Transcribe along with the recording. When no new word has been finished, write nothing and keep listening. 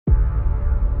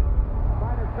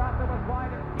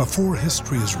Before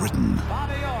history is written,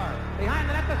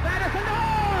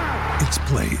 it's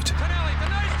played.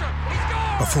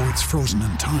 Before it's frozen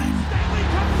in time,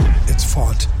 it's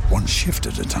fought one shift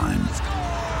at a time.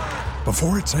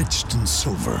 Before it's etched in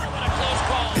silver,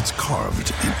 it's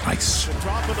carved in ice.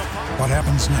 What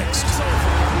happens next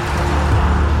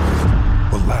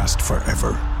will last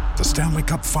forever. The Stanley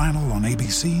Cup Final on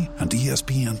ABC and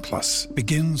ESPN Plus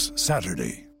begins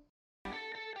Saturday.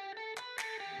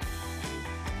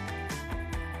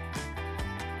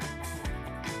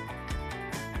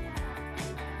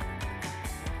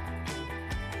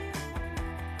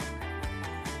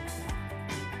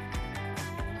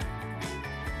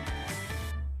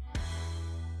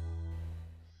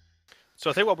 So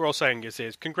I think what we're all saying is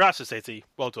congrats to City,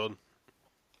 well done.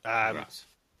 Congrats.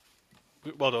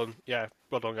 Well done, yeah,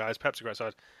 well done guys. Pep's a great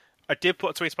side. I did put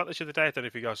a tweet about this the other day, I don't know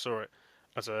if you guys saw it,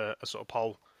 as a sort of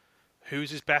poll.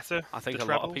 Whose is better? I think the a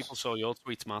trebles? lot of people saw your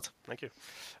tweets, Matt. Thank you.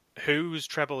 Whose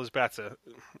treble is better?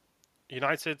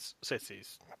 United's,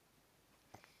 City's?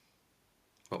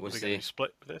 What was the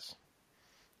split with this?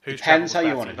 Whose Depends how treble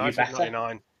you is want it. United, You better.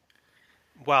 99.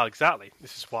 Well, exactly.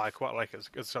 This is why I quite like it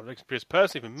as something. Because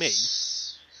personally, for me,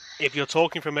 if you're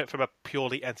talking from a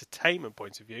purely entertainment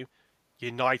point of view,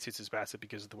 United is better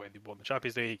because of the way they won the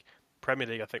Champions League. Premier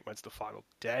League, I think, went to the final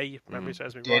day, if memory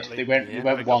serves me rightly. They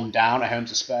went one down at home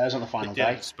to Spurs on the final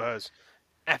day. Spurs.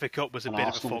 FA Cup was a bit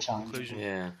of a false conclusion.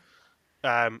 Yeah.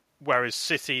 Whereas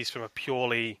City's, from a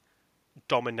purely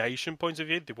domination point of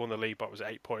view, they won the league, but it was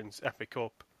 8 points. FA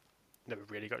Cup, never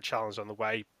really got challenged on the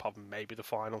way, apart from maybe the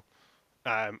final.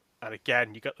 And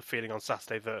again, you got the feeling on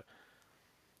Saturday that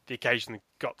the occasion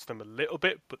got to them a little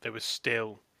bit, but they were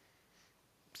still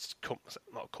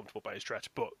not comfortable by a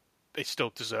stretch, but they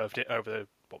still deserved it over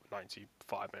the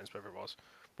 95 minutes, whatever it was.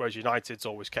 Whereas United's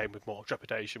always came with more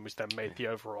trepidation, which then made the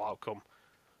overall outcome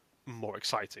more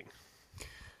exciting.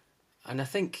 And I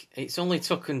think it's only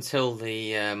took until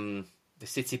the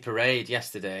City parade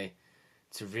yesterday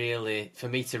for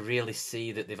me to really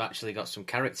see that they've actually got some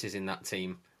characters in that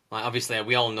team. Like, obviously,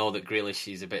 we all know that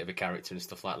Grealish is a bit of a character and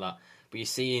stuff like that, but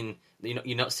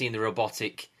you're not seeing the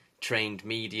robotic trained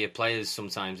media players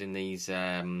sometimes in these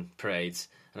parades.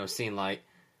 And I was seeing like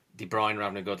De Bruyne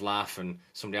having a good laugh, and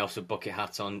somebody else with a bucket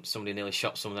hat on. Somebody nearly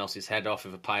shot someone else's head off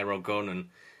with a pyro gun, and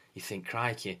you think,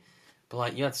 crikey. But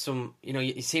like, you had some,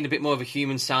 you've seen a bit more of a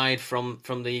human side from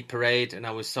the parade, and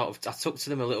I took to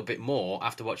them a little bit more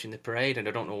after watching the parade, and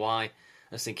I don't know why. I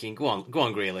was thinking, go on,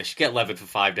 Grealish, get levered for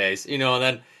 5 days, and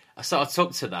then I sort of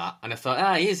took to that, and I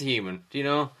thought, he is a human,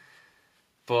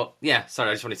 But yeah, sorry,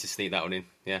 I just wanted to sneak that one in.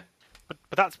 Yeah,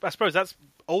 but I suppose that's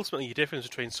ultimately the difference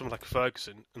between someone like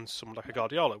Ferguson and someone like a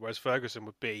Guardiola. Whereas Ferguson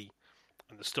would be,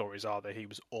 and the stories are that he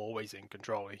was always in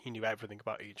control. He knew everything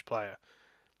about each player.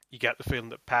 You get the feeling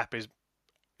that Pep is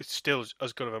still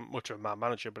as good of much of a man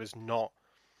manager, but is not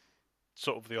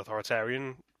sort of the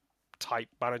authoritarian type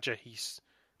manager. He's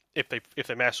if they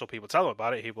mess up, people tell him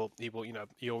about it. He will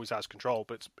he always has control,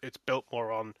 but it's built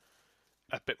more on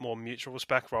a bit more mutual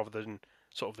respect rather than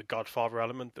sort of the Godfather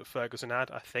element that Ferguson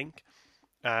had. I think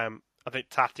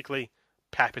tactically,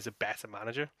 Pep is a better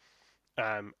manager,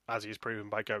 as he's proven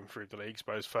by going through the leagues.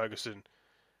 Whereas Ferguson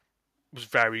was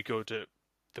very good at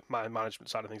the management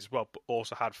side of things as well, but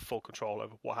also had full control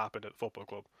over what happened at the football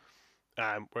club.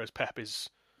 Whereas Pep is,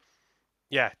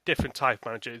 different type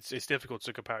manager. It's difficult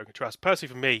to compare and contrast.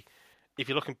 Personally, for me, if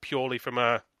you're looking purely from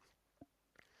how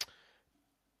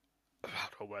do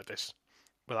I word this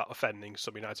without offending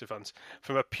some United fans,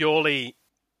 from a purely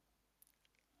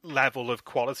level of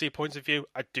quality point of view,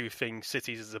 I do think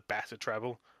City's is a better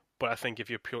treble. But I think if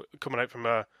you're coming out from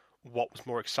what was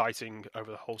more exciting over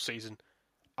the whole season,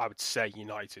 I would say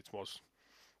United was,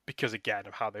 because again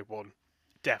of how they won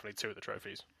definitely 2 of the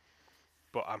trophies.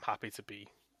 But I'm happy to be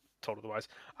told otherwise.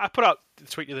 I put out the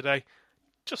tweet the other day,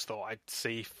 just thought I'd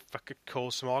see if I could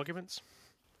cause some arguments.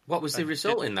 What was the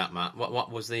result in that, Matt?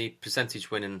 What was the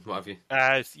percentage win and what have you?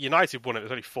 United won it. It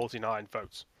was only 49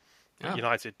 votes. Oh.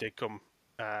 United did come,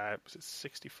 was it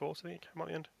 64, I think it came on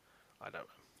the end? I don't know.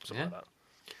 Something like that.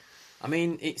 I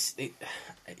mean,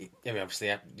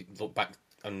 obviously, I look back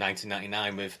on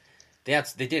 1999 with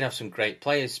they did have some great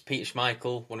players. Peter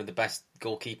Schmeichel, one of the best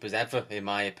goalkeepers ever, in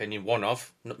my opinion. One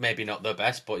of, maybe not the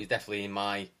best, but he's definitely in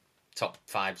my top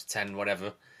 5 to 10,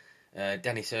 whatever.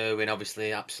 Dennis Irwin,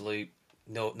 obviously, absolute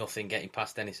nothing getting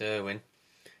past Dennis Irwin.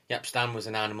 Jaap Stam was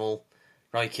an animal.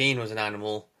 Roy Keane was an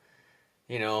animal.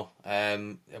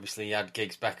 Obviously you had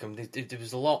Giggs, Beckham. There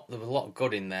was a lot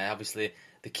good in there. Obviously,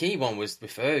 the key one was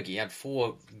with Fergie. He had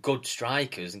 4 good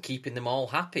strikers and keeping them all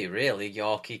happy, really.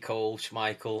 Yorkie, Cole,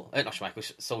 Solskjaer,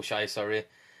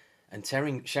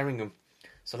 and Sheringham.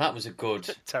 So that was a good...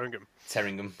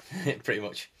 Terringham, pretty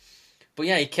much. But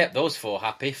yeah, he kept those 4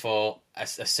 happy for a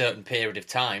certain period of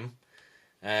time.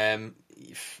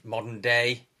 Modern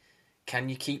day, can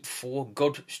you keep 4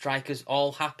 good strikers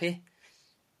all happy?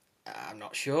 I'm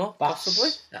not sure.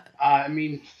 Possibly. I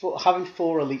mean, having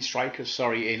 4 elite strikers,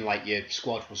 in like your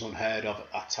squad was unheard of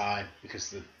at that time because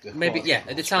the maybe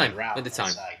at the time.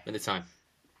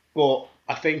 But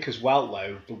I think as well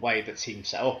though, the way the team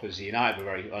set up as United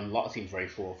were and a lot of teams very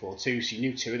 4-4-2, so you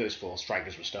knew 2 of those 4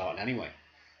 strikers were starting anyway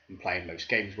and playing most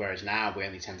games. Whereas now we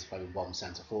only tend to play with 1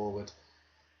 centre forward,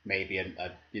 maybe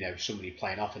somebody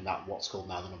playing off in that what's called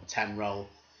now the number 10 role.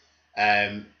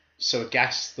 So I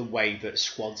guess the way that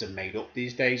squads are made up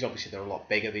these days, obviously they're a lot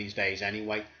bigger these days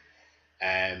anyway,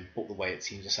 but the way that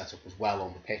teams are set up as well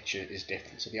on the pitch is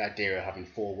different. So the idea of having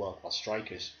 4 world-class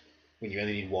strikers when you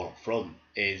only need 1 up front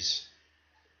is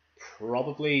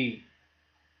probably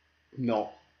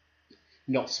not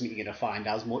something you're going to find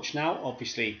as much now.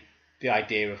 Obviously, the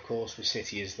idea, of course, with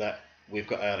City is that we've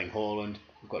got Erling Haaland,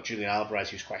 we've got Julian Alvarez,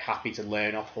 who's quite happy to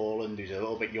learn off Haaland, who's a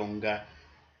little bit younger,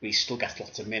 but he still gets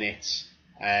lots of minutes.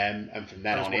 And from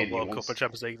then on in, he won World Cup and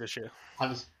Champions League this year. And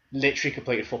he's literally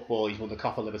completed football. He's won the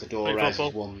Copa Libertadores.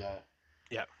 He's won.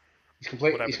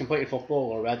 He's completed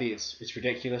football already. It's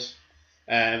ridiculous.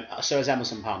 So is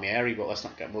Emerson Palmieri, but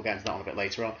we'll get into that one a bit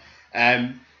later on.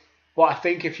 But I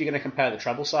think if you're going to compare the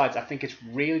treble sides, I think it's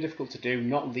really difficult to do.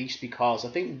 Not least because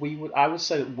I would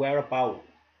say that we're about.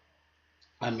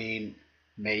 I mean,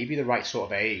 maybe the right sort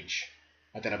of age.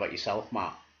 I don't know about yourself,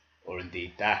 Matt, or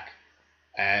indeed Dak.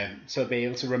 So be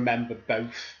able to remember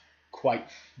both quite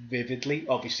vividly.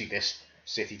 Obviously, this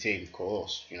City team, of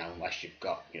course, unless you've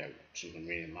got something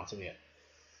really matter here.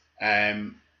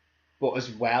 But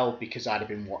as well, because I'd have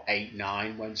been 8,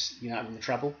 9 when United won the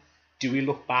treble. Do we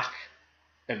look back?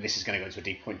 And this is going to go into a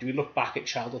deep point. Do we look back at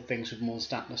childhood things with more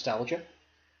nostalgia?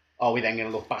 Are we then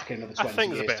going to look back at another 20 years? I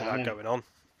think there's a bit of that going on.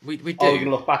 We do. Are we going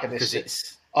to look back at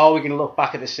this? Are we going to look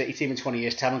back at the City team in 20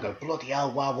 years' time and go, bloody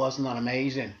hell, wow, wasn't that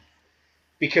amazing?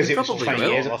 Because it was 20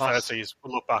 years past.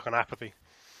 We'll look back on apathy.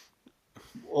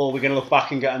 Or we're going to look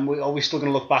back and go, are we still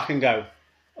going to look back and go,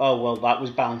 oh, well, that was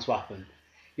bound to happen?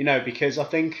 Because I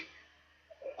think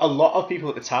a lot of people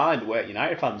at the time that were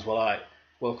United fans were like,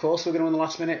 well, of course we're going to win the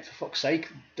last minute. For fuck's sake,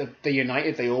 the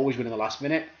United, they always win in the last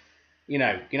minute.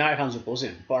 United fans were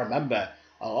buzzing. But I remember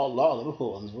a lot of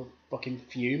Liverpool fans were fucking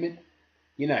fuming.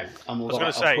 And I was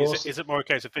going to say, is it more a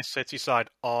case of this City side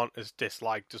aren't as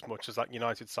disliked as much as that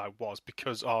United side was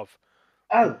because of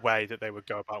the way that they would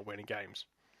go about winning games?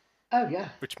 Oh, yeah.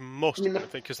 Which must have been a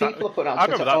thing. Because I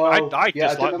remember that. I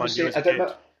disliked Man U as a kid.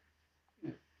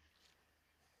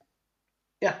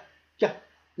 Yeah.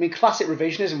 I mean, classic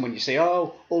revisionism when you say,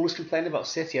 always complaining about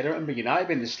City. I don't remember United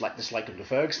being disliked under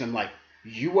Ferguson. I'm like,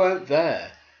 you weren't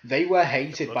there. They were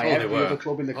hated by every other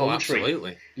club in the country.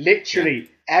 Absolutely. Literally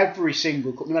every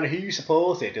single club, no matter who you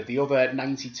supported, of the other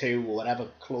 92 or whatever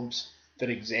clubs that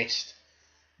exist,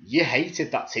 you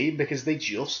hated that team because they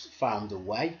just found a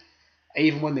way.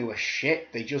 Even when they were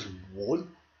shit, they just won.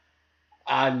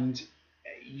 And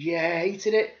you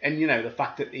hated it. And, the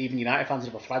fact that even United fans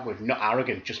have a flag with not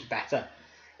arrogant, just better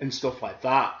and stuff like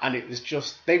that. And it was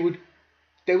just, they would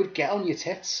get on your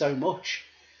tits so much.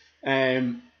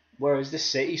 Whereas the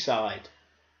City side,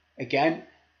 again,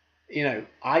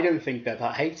 I don't think they're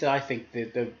that hated. I think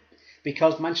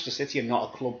because Manchester City are not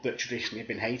a club that traditionally have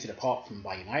been hated, apart from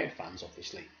by United fans,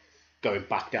 obviously, going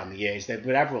back down the years. They've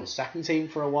been everyone's second team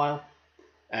for a while.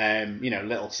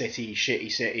 Little City,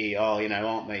 shitty City,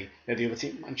 aren't they? They're the other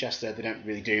team, Manchester. They don't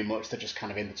really do much. They're just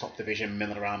kind of in the top division,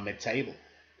 milling around mid-table.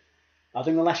 I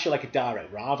think unless you're like a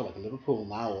direct rival, like a Liverpool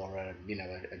now, or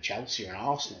a Chelsea or an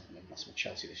Arsenal, and that's with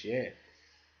Chelsea this year.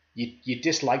 You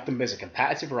dislike them as a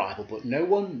competitive rival, but no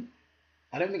one.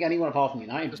 I don't think anyone apart from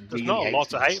United. There's really not a lot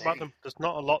to hate about them. There's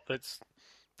not a lot that's.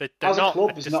 They're not a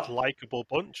dislikable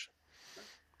bunch.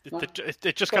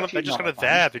 They're just kind of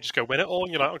there. They just go win it all,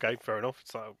 and you're like, okay, fair enough.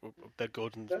 It's like, they're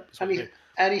good, and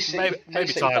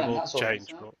maybe time will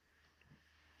change,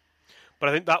 but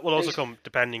I think that will also come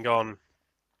depending on.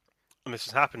 And this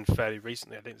has happened fairly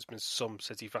recently. I think there's been some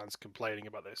City fans complaining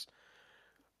about this.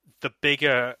 The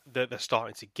bigger that they're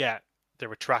starting to get,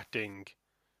 they're attracting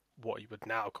what you would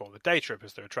now call the day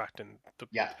trippers. They're attracting and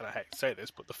I hate to say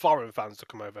this, but the foreign fans that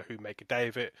come over who make a day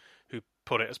of it, who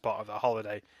put it as part of their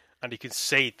holiday, and you can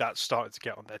see that starting to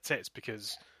get on their tits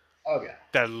because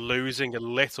they're losing a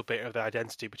little bit of their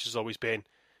identity, which has always been,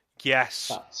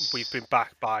 we've been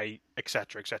backed by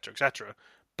etc., etc., etc.,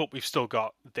 but we've still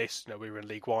got this. We were in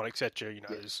League One, etc.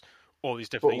 There's all these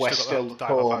different. But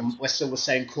we're still the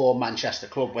same core Manchester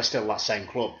club. We're still that same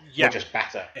club. Yeah, we're just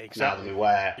better now than we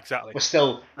were. Exactly. We're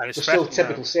still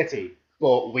typical City,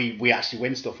 but we actually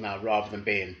win stuff now rather than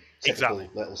being typical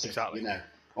little City,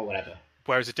 or whatever.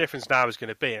 Whereas the difference now is going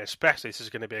to be, and especially this is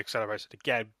going to be accelerated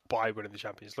again by winning the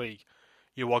Champions League,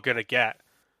 you are going to get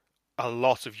a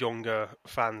lot of younger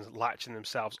fans latching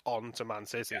themselves on to Man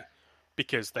City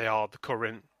because they are the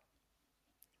current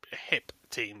hip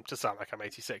team, to sound like I'm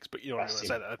 86, but you know what I'm going to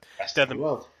say that. They're the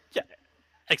world. Yeah,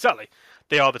 exactly.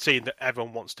 They are the team that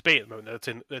everyone wants to be at the moment. They're the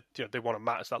team that, they want to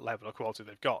match that level of quality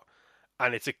they've got.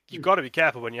 And you've got to be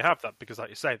careful when you have that because, like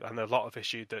you say, and a lot of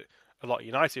issue that a lot of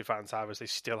United fans have is they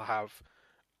still have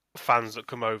fans that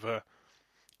come over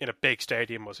in a big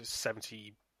stadium, was it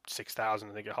 76,000,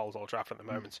 I think it holds Old Trafford at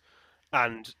the moment,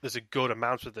 and there's a good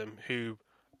amount of them who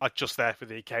are just there for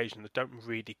the occasion that don't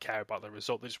really care about the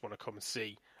result. They just want to come and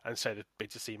see and say they've been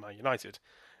to see Man United.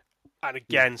 And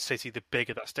again, City, the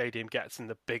bigger that stadium gets and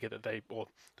the bigger that or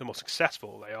the more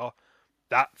successful they are,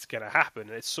 that's going to happen.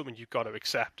 And it's something you've got to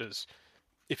accept as,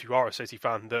 if you are a City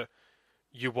fan, that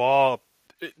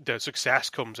the success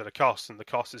comes at a cost, and the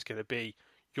cost is going to be,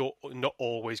 you're not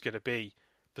always going to be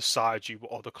the side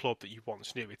or the club that you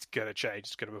once knew. It's going to change,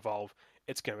 it's going to evolve,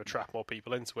 it's going to attract more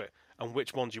people into it. And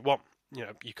which ones you want,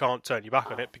 you can't turn your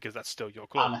back on it because that's still your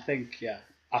club. And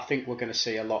I think we're going to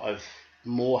see a lot of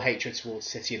more hatred towards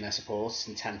City and their supporters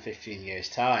in 10, 15 years'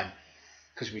 time.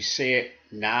 Because we see it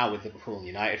now with Liverpool and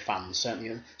United fans.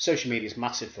 Certainly, social media is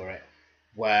massive for it.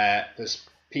 Where there's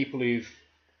people you'll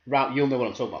know what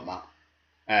I'm talking about,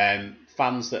 Matt.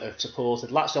 Fans that have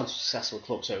supported, latched on to successful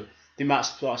clubs. So they might have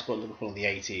supported Liverpool in the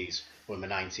 80s or in the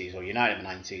 90s or United in the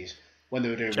 90s when they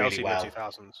were doing Chelsea really well. In the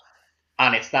 2000s.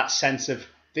 And it's that sense of,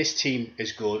 this team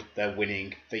is good, they're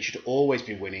winning, they should always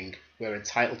be winning, we're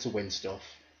entitled to win stuff.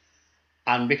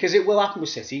 And because it will happen with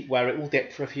City, where it will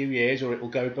dip for a few years or it will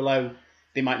go below,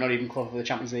 they might not even qualify for the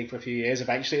Champions League for a few years.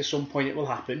 Eventually, at some point, it will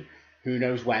happen. Who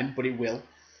knows when, but it will.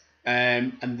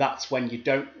 And that's when you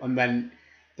don't. And then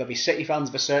there'll be City fans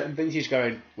of a certain vintage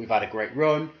going, we've had a great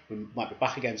run, we might be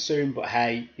back again soon, but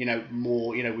hey,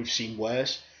 we've seen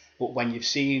worse. But when you've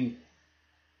seen,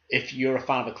 if you're a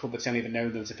fan of a club that's only ever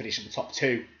known them to finish in the top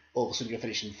two, all of a sudden you're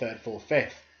finishing third, fourth,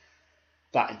 fifth,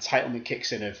 that entitlement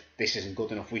kicks in of, this isn't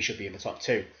good enough, we should be in the top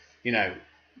two.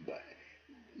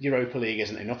 Europa League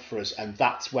isn't enough for us, and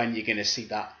that's when you're going to see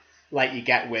that, like you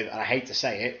get with, and I hate to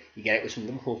say it, you get it with some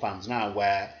Liverpool fans now,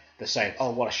 where they're saying,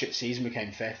 oh, what a shit season, we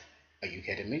came fifth. Are you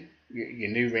kidding me?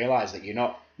 You realise that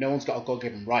no one's got a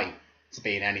God-given right to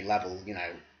be in any level,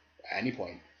 at any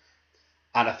point.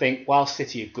 And I think, while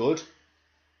City are good,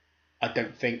 I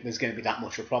don't think there's going to be that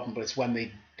much of a problem, but it's when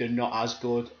they're not as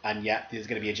good, and yet there's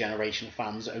going to be a generation of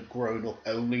fans that have grown up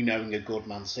only knowing a good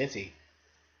Man City,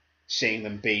 seeing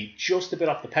them be just a bit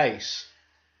off the pace.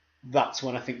 That's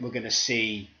when I think we're going to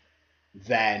see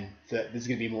then that there's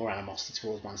going to be more animosity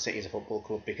towards Man City as a football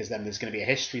club, because then there's going to be a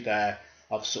history there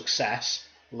of success,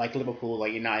 like Liverpool,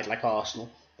 like United, like Arsenal.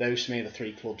 Those to me are the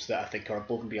three clubs that I think are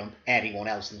above and beyond anyone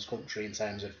else in this country in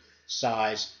terms of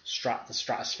size, the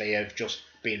stratosphere of just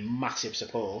being massive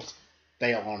support.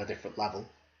 They are on a different level.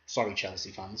 Sorry,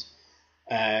 Chelsea fans.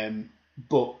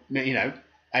 But,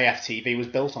 AFTV was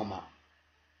built on that.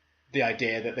 The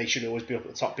idea that they should always be up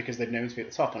at the top because they've known to be at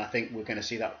the top. And I think we're going to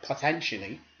see that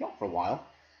potentially, not for a while,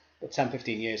 but 10,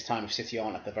 15 years' time, if City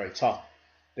aren't at the very top,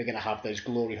 they're going to have those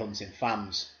glory hunting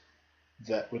fans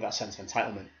with that sense of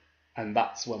entitlement. And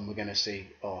that's when we're going to see,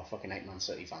 oh, fucking hate Man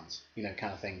City fans,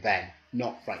 kind of thing then.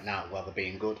 Not right now, while they're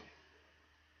being good.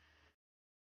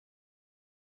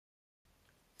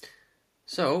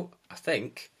 So, I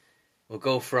think we'll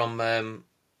go from,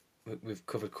 we've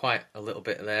covered quite a little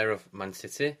bit there of Man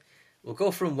City. We'll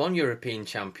go from one European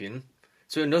champion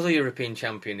to another European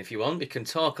champion if you want. We can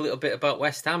talk a little bit about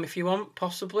West Ham if you want,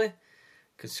 possibly.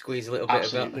 Could squeeze a little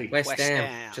bit about West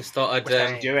Ham. Just thought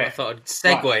I'd do it. I thought I'd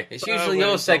segue. Right. It's usually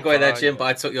your segue there, Jim, but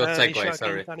I took your segue.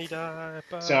 Sorry.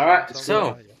 It's all right.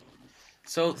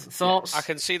 So thoughts? I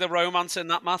can see the romance in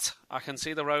that, Matt. I can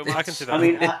see the romance. I can see that. I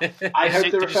mean, I hope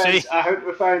they're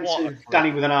referring to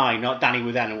Danny with an I, not Danny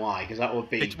with an Y, because that would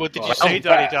be. Did you see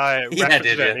Danny Dyer?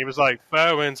 Yeah. He was like,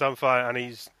 "Fair winds on fire," and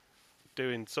he's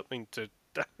doing something to.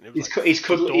 He's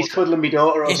cuddling my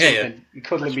daughter or something. Yeah. He's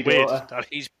cuddling my daughter.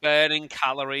 He's burning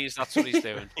calories. That's what he's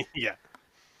doing. Yeah.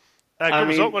 Good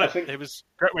result, wasn't it? It was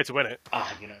a great way to win it.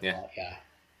 What? Yeah.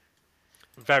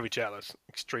 Very jealous.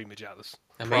 Extremely jealous.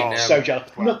 I mean, so jealous.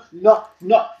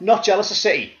 Not jealous of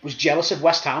City. Was jealous of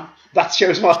West Ham. That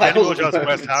shows my level. More jealous of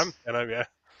West Ham. Yeah.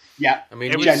 Yeah. I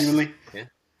mean, genuinely. Yeah.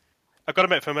 I've got to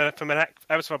admit, from an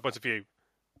Everton point of view,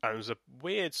 And there was a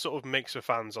weird sort of mix of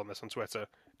fans on this on Twitter,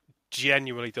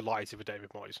 genuinely delighted with David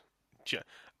Moyes.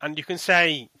 And you can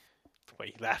say the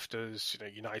way he left us,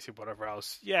 United, whatever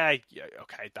else. Yeah,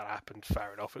 okay, that happened.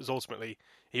 Fair enough. It was ultimately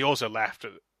he also left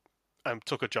and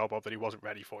took a job that he wasn't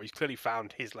ready for. He's clearly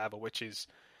found his level, which is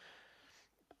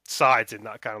sides in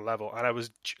that kind of level. And I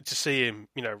was to see him,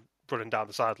 running down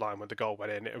the sideline when the goal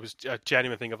went in. It was a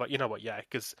genuine thing of like, you know what, yeah,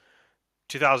 because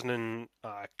 2000 and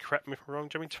correct me if I'm wrong,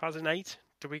 Jimmy, 2008.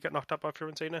 Did we get knocked out by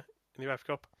Fiorentina in the UEFA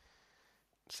Cup?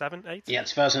 7, 8? Yeah,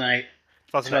 2008.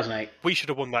 2008. We should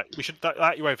have won that.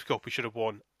 That UEFA Cup. We should have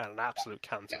won an absolute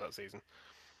canter that season.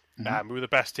 Mm-hmm. We were the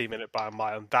best team in it by a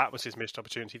mile, and that was his missed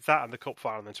opportunity. That and the cup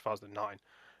final in 2009.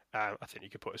 I think you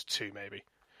could put as 2 maybe.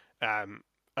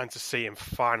 And to see him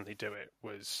finally do it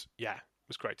was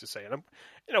great to see. And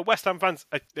West Ham fans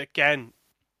again,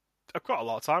 I've got a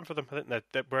lot of time for them. I think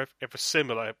they're of a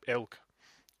similar ilk.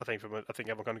 I think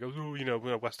everyone kind of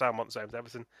goes, West Ham want the same as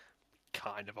Everton.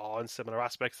 Kind of are in similar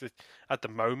aspects at the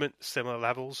moment, similar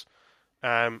levels.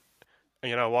 And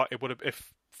you know what? It would have,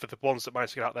 if for the ones that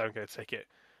managed to get out there and get a ticket,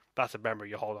 that's a memory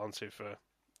you hold on to for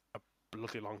a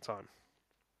bloody long time.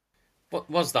 What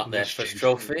was that their first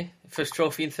trophy? First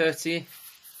trophy in 30?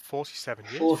 47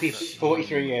 years.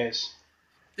 43 years.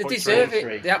 They deserve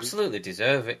it. They absolutely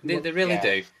deserve it. They really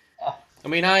do. I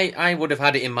mean, I would have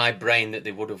had it in my brain that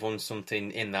they would have won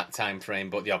something in that time frame,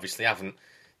 but they obviously haven't.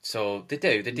 So they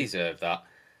do. They deserve that.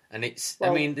 And it's.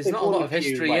 Well, I mean, there's not a lot of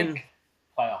history in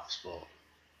playoff sport.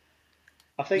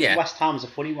 I think West Ham's a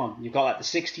funny one. You've got like the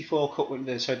 64 cup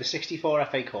winners, the 64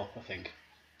 FA Cup, I think,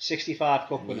 65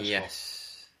 cup winners,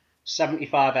 yes, Cup,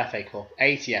 75 FA Cup,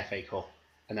 80 FA Cup,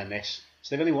 and then this.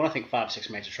 So they've only won, I think, 5 or 6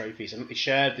 major trophies. I think they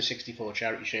shared the 64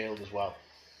 Charity Shield as well.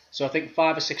 So I think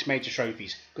 5 or 6 major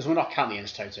trophies, because we're not counting the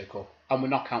Intertoto Cup, and we're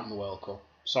not counting the World Cup.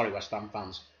 Sorry, West Ham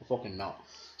fans, we're fucking not.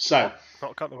 So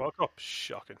not counting the World Cup.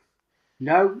 Shocking.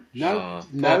 No,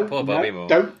 poor Bobby Moore.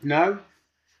 Don't no.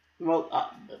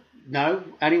 Well, no.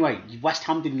 Anyway, West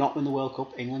Ham did not win the World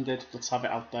Cup. England did. Let's have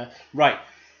it out there. Right.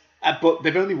 But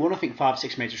they've only won, I think, 5 or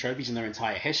 6 major trophies in their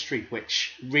entire history,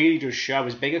 which really does show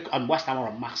as bigger. And West Ham are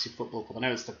a massive football club. I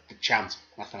know it's the chant.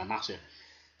 West Ham are massive.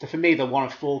 So for me, they're one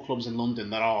of 4 clubs in London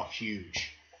that are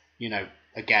huge.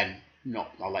 Again,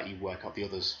 I'll let you work out the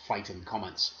others. Fight in the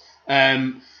comments.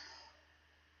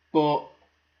 But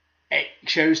it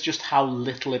shows just how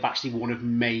little they've actually won of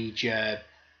major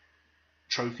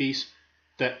trophies.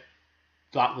 That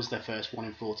was their first one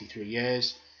in 43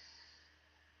 years.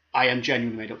 I am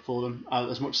genuinely made up for them.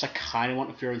 As much as I kind of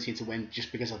want the Fiorentina to win,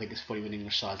 just because I think it's funny when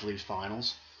English sides lose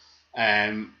finals.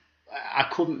 I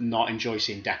couldn't not enjoy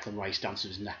seeing Declan Rice dance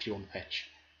with his nephew on the pitch.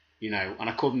 And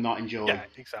I couldn't not enjoy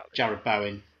Jared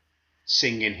Bowen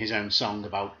singing his own song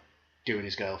about doing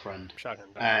his girlfriend.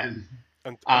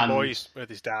 And Moyes with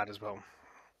his dad as well.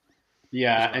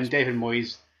 Yeah, and David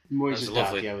Moyes'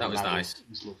 lovely. dad. That was nice. It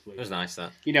was lovely. It was nice,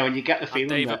 that. And you get the feeling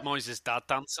David that Moyes' dad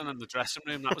dancing in the dressing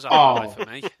room, that was a highlight for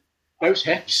me. Those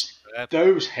hips.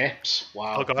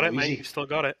 Wow. Still got it, mate. You still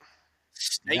got it.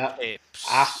 Snake hips.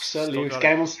 Absolute.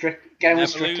 Game on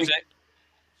Strictly.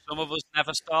 Some of us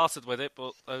never started with it,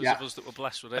 but those of us that were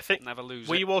blessed with it, I think never lose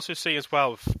it. it. You also see as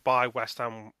well by West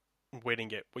Ham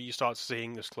winning it, where you start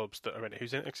seeing those clubs that are in it.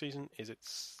 Who's in it next season? Is it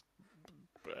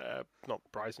not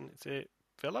Brighton? Is it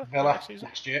Villa next season?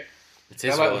 Next year. It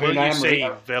is Villa. Will you see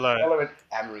Villa and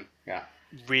Emery? Yeah.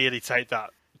 Really take that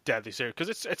deadly serious,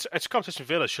 because it's a competition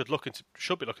Villa should be looking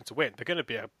to win. They're going to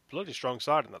be a bloody strong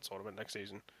side in that tournament next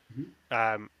season.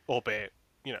 Mm-hmm. Albeit,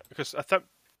 because I think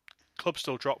clubs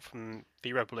still drop from the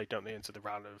Europa League, don't they, into the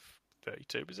round of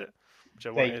 32? Is it?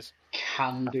 Whichever one it is.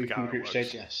 Can do from the group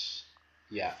stage, yes.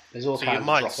 Yeah, there's all so kinds you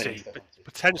might of see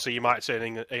potentially you might see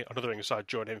another English side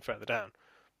join in further down.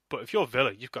 But if you're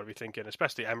Villa, you've got to be thinking,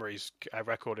 especially Emery's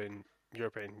record in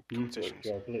European competitions.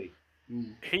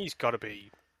 He's got to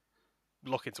be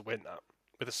looking to win that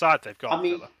with the side they've got.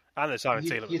 Villa, and the side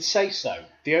in you'd say so.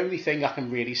 The only thing I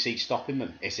can really see stopping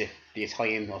them is if the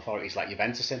Italian authorities let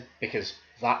Juventus in, because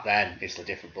that then is a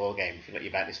different ball game if you let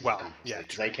Juventus in.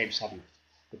 Because they came 7th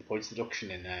with the points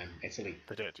deduction in Italy.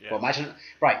 They did, yeah. But imagine,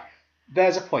 right?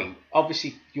 There's a point.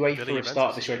 Obviously, UEFA have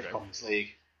started this Europa Conference League.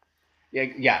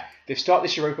 Yeah, they've started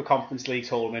this Europa Conference League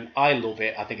tournament. I love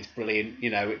it. I think it's brilliant.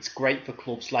 It's great for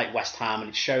clubs like West Ham, and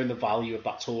it's shown the value of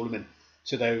that tournament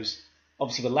to those.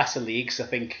 Obviously, the lesser leagues. I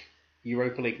think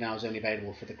Europa League now is only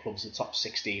available for the clubs in the top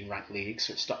 16 ranked leagues,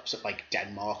 so it stops at like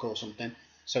Denmark or something.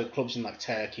 So clubs in like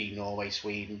Turkey, Norway,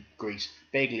 Sweden, Greece,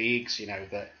 big leagues,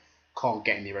 that can't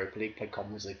get in the Europa League, play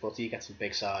Conference League footy. You get some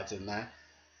big sides in there.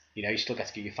 You still get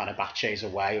to give your Fenerbahces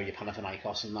away or your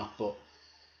Panathinaikos and that, but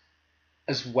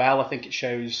as well, I think it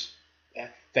shows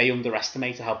they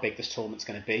underestimated how big this tournament's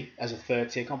going to be as a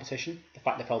third-tier competition. The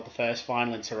fact they held the first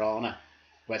final in Tirana,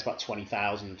 where it's about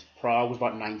 20,000. Prague was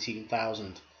about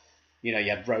 19,000. You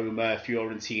had Roma,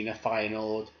 Fiorentina,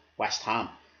 Feyenoord, West Ham.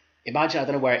 Imagine, I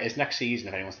don't know where it is next season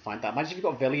if anyone wants to find that. Imagine if you've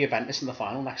got Villa Juventus in the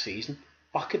final next season.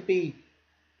 That could be,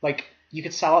 you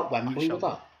could sell out Wembley with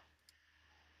that.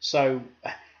 So,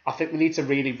 I think we need to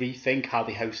really rethink how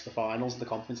they host the finals in the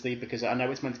Conference League, because I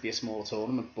know it's meant to be a smaller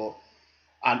tournament, but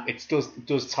it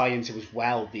does tie into as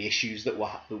well the issues that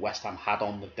West Ham had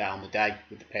on the day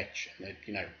with the pitch.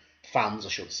 Fans, I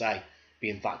should say,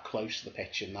 being that close to the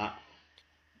pitch, and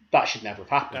that should never have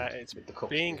happened. It's with the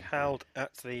being held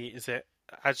at the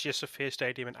Hagia Sophia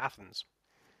Stadium in Athens.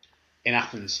 In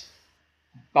Athens,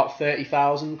 about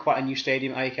 30,000. Quite a new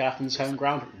stadium at AEK Athens home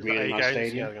ground. Really nice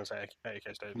stadium. Yeah, I was going to say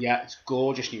AEK Stadium. Yeah, it's a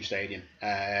gorgeous new stadium.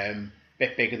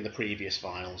 Bit bigger than the previous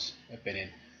finals I've been in.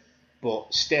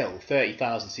 But still,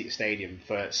 30,000 seat stadium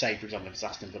for, say, for example, if it's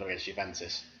Aston Villa against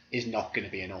Juventus, is not going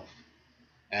to be enough.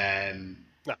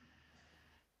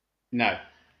 No.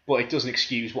 But it doesn't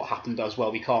excuse what happened as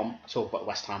well. We can't talk about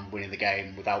West Ham winning the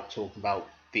game without talking about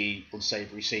the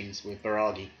unsavoury scenes with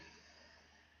Baragi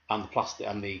and the plastic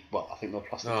and the I think the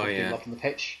plastic left on the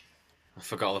pitch. I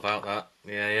forgot all about that.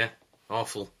 Yeah,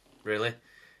 awful. Really,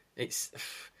 it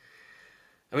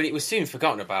was soon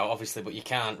forgotten about, obviously, but you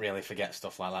can't really forget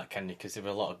stuff like that, can you? Because there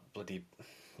were a lot of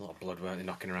blood, weren't they,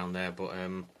 knocking around there? But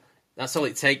that's all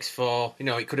it takes for,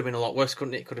 it could have been a lot worse,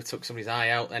 couldn't it? It could have took somebody's eye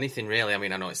out, anything really. I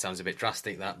mean, I know it sounds a bit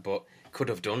drastic, that, but it could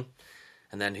have done.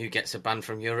 And then who gets a ban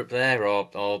from Europe there,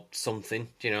 or something,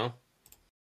 Yeah,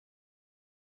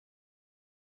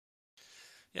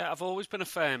 I've always been a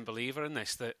firm believer in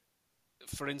this, that,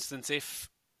 for instance,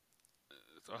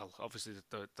 obviously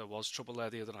there was trouble there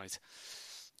the other night,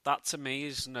 that to me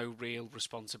is no real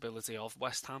responsibility of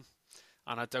West Ham.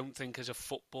 And I don't think as a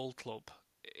football club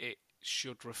it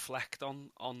should reflect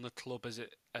on the club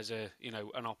as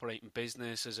an operating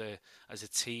business, as a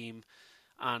team.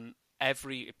 And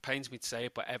it pains me to say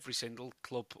it, but every single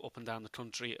club up and down the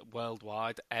country,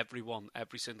 worldwide, every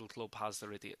single club has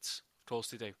their idiots. Of course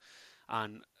they do.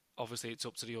 And obviously it's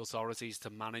up to the authorities to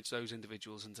manage those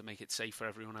individuals and to make it safe for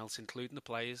everyone else, including the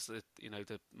players, the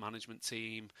management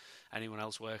team, anyone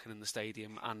else working in the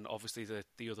stadium, and obviously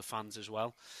the other fans as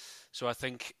well. So I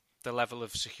think the level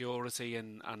of security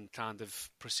and kind of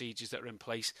procedures that are in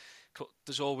place,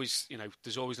 there's always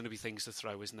going to be things to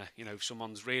throw, isn't there? If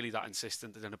someone's really that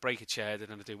insistent, they're going to break a chair, they're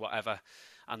going to do whatever,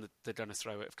 and they're going to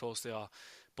throw it. Of course they are.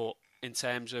 But in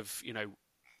terms of,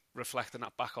 reflecting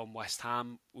that back on West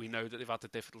Ham, we know that they've had the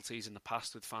difficulties in the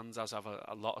past with fans, as have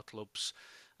a lot of clubs.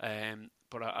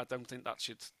 But I don't think that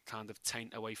should kind of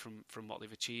taint away from what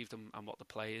they've achieved and what the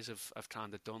players have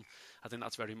kind of done. I think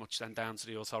that's very much then down to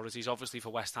the authorities, obviously, for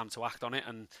West Ham to act on it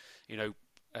and,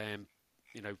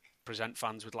 present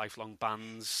fans with lifelong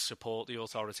bans, support the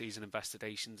authorities in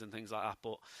investigations and things like that.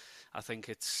 But I think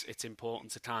it's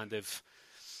important to kind of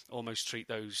almost treat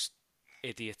those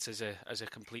idiots as a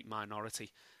complete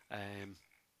minority.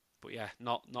 But yeah,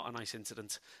 not a nice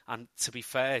incident. And to be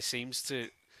fair, it seems to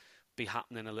be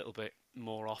happening a little bit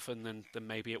more often than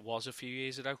maybe it was a few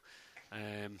years ago. Well,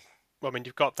 I mean,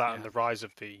 you've got that and the rise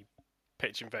of the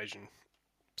pitch invasion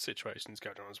situations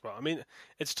going on as well. I mean,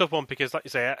 it's a tough one because, like you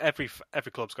say, every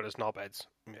club's got its knobheads.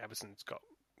 I mean, Everton's got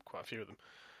quite a few of them.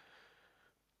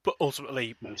 But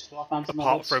ultimately, most of our fans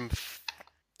apart from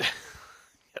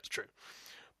that's true.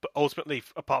 But ultimately,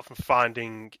 apart from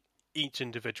finding each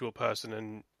individual person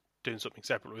and doing something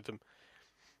separate with them,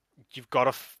 you've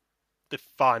got to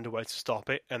find a way to stop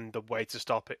it, and the way to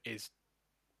stop it is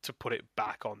to put it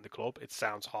back on the club. It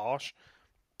sounds harsh,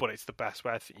 but it's the best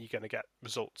way. I think you're going to get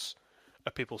results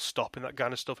of people stopping that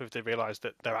kind of stuff if they realise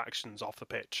that their actions off the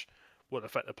pitch will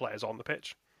affect the players on the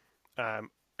pitch. And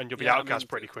you'll be outcast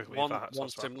pretty quickly. One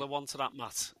similar one to that,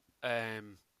 Matt,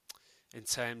 in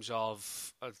terms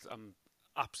of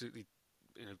absolutely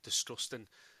disgusting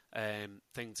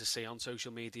thing to see on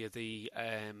social media. Let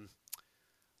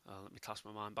me cast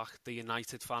my mind back. The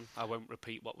United fan. I won't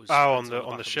repeat what was on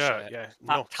the shirt. Yeah,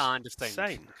 that nuts. Kind of thing.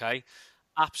 Insane. Okay,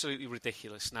 absolutely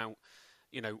ridiculous. Now,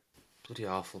 bloody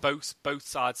awful. Both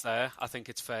sides there, I think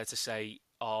it's fair to say,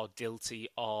 are guilty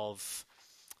of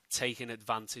taking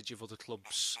advantage of other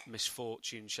clubs'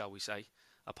 misfortune, shall we say.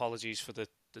 Apologies for the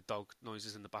dog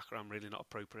noises in the background, really not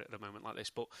appropriate at a moment like this.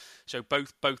 But so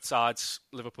both sides,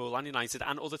 Liverpool and United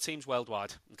and other teams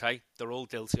worldwide, okay, they're all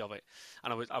guilty of it.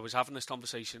 And I was having this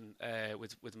conversation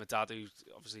with my dad, who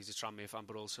obviously is a Tranmere fan,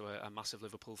 but also a massive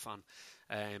Liverpool fan,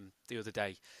 the other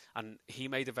day, and he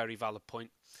made a very valid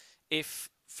point. If,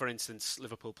 for instance,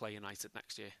 Liverpool play United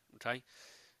next year, okay,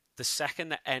 The second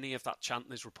that any of that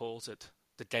chanting is reported,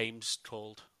 the game's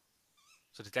told.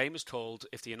 So the game is told,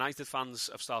 if the United fans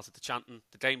have started the chanting,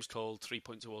 the game's told 3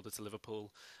 points awarded to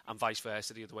Liverpool, and vice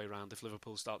versa the other way around. If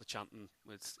Liverpool start the chanting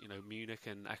with Munich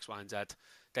and X, Y and Z,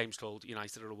 game's told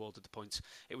United are awarded the points.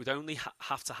 It would only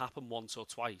have to happen once or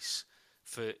twice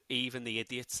for even the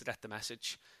idiots to get the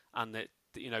message, and that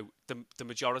the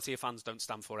majority of fans don't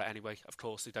stand for it anyway. Of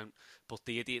course they don't, but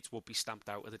the idiots would be stamped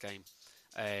out of the game,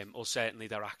 or certainly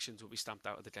their actions would be stamped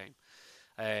out of the game.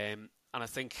 And I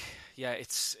think,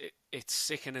 it's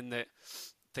sickening that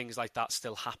things like that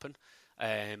still happen.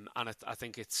 And I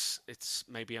think it's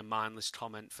maybe a mindless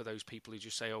comment for those people who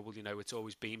just say, oh, well, it's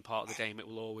always been part of the game. It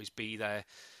will always be there.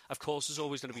 Of course, there's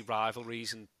always going to be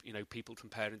rivalries and, people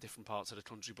comparing different parts of the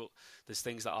country, but there's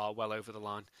things that are well over the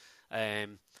line.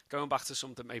 Going back to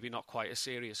something maybe not quite as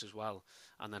serious as well,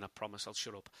 and then I promise I'll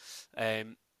shut up.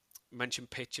 Mentioned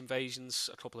pitch invasions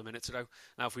a couple of minutes ago.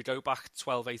 Now, if we go back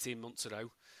 12, 18 months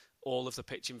ago, all of the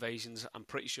pitch invasions, I'm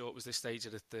pretty sure it was this stage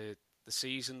of the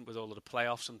season with all of the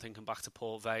playoffs, I'm thinking back to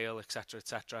Port Vale,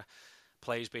 etc.,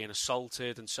 players being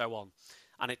assaulted and so on.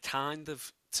 And it kind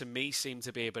of, to me, seemed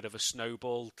to be a bit of a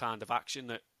snowball kind of action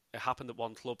that it happened at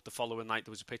one club. The following night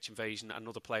there was a pitch invasion,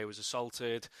 another player was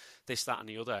assaulted, this, that and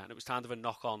the other. And it was kind of a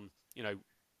knock-on,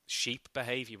 sheep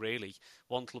behaviour, really.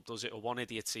 One club does it or one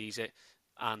idiot sees it,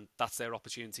 and that's their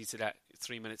opportunity to get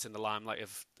 3 minutes in the limelight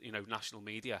of, national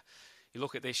media. You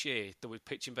look at this year, there were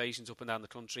pitch invasions up and down the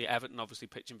country. Everton, obviously,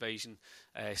 pitch invasion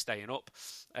staying up.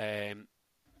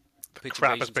 Pitch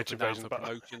invasions,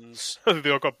 promotions. They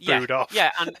all got booed off.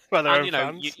 Yeah, and, by their and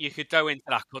own fans. you could go into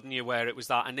that, couldn't you, where it was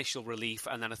that initial relief,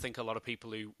 and then I think a lot of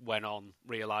people who went on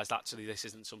realised actually this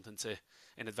isn't something to,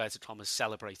 in inverted commas,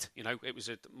 celebrate. It was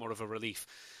more of a relief.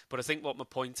 But I think what my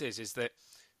point is that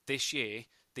this year,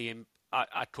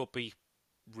 I could be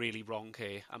really wrong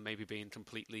here and maybe being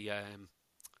completely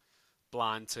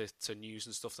blind to news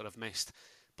and stuff that I've missed,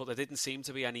 but there didn't seem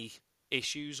to be any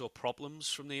issues or problems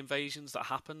from the invasions that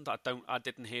happened. I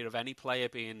didn't hear of any player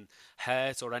being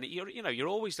hurt or any. You're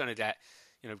always going to get.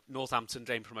 Northampton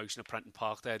gained promotion at Prenton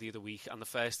Park there the other week, and the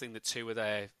first thing that two of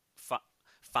their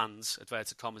fans,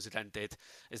 inverted commas, again did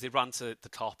is they ran to the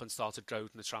top and started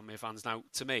goading the Tranmere fans. Now,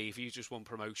 to me, if you just won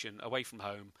promotion away from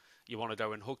home, you want to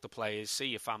go and hug the players, see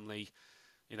your family.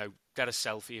 Get a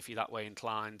selfie if you're that way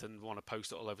inclined and want to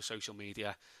post it all over social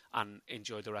media and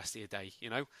enjoy the rest of your day,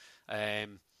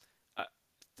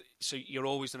 So you're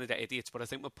always going to get idiots, but I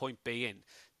think my point being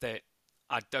that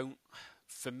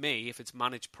for me, if it's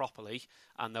managed properly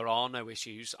and there are no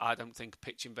issues, I don't think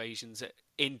pitch invasions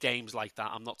in games like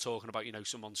that, I'm not talking about,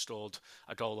 someone stored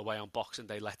a goal away on Boxing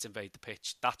Day, let's invade the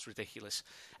pitch. That's ridiculous.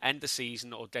 End the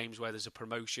season or games where there's a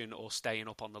promotion or staying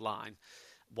up on the line,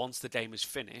 once the game is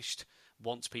finished,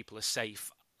 once people are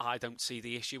safe, I don't see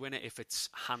the issue in it if it's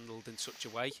handled in such a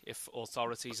way, if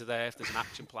authorities are there, if there's an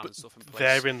action plan and stuff in place.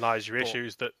 Therein lies your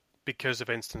issues that because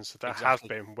of instances that have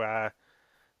been where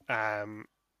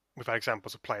we've had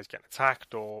examples of players getting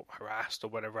attacked or harassed or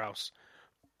whatever else,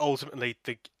 ultimately,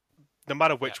 no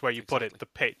matter which way you put it, the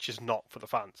pitch is not for the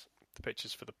fans. The pitch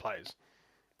is for the players.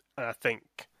 And I think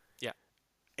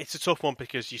it's a tough one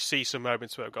because you see some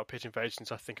moments where we've got pitch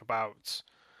invasions. I think about...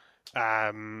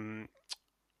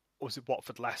 was it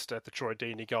Watford, Leicester, the Troy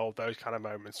Deeney goal, those kind of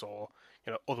moments, or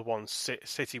other ones,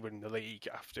 City winning the league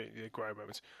after the Aguero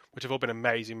moments, which have all been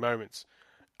amazing moments.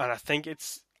 And I think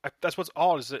that's what's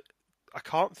odd is that I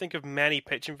can't think of many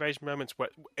pitch invasion moments where,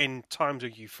 in times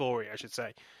of euphoria, I should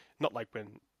say, not like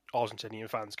when Argentinian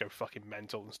fans go fucking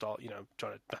mental and start,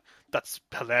 trying to. That's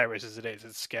hilarious as it is,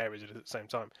 it's scary as it is at the same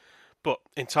time. But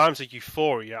in times of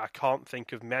euphoria, I can't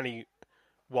think of many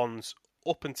ones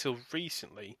up until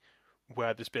recently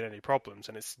where there's been any problems.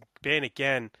 And it's been,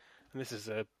 again, and this is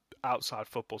a outside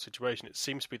football situation, it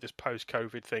seems to be this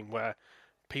post-COVID thing where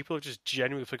people have just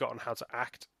genuinely forgotten how to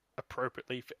act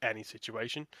appropriately for any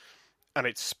situation. And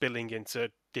it's spilling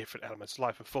into different elements of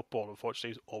life. And football,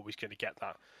 unfortunately, is always going to get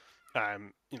that.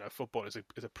 Football is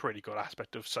a pretty good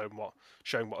aspect of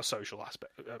showing what a social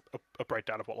aspect, a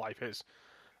breakdown of what life is.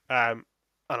 And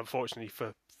unfortunately,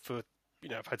 for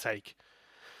if I take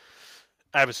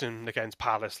Everton against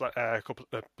Palace a couple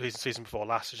of season before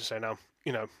last, I should say now,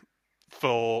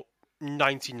 for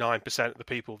 99% of the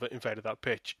people that invaded that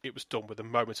pitch, it was done with a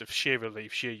moment of sheer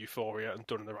relief, sheer euphoria, and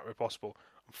done in the right way possible.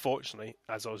 Unfortunately,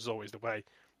 as is always the way,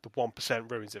 the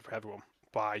 1% ruins it for everyone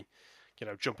by,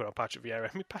 jumping on Patrick Vieira.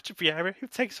 I mean, Patrick Vieira? Who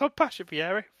takes on Patrick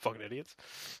Vieira? Fucking idiots.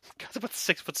 Guy's about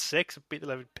 6'6" and beat the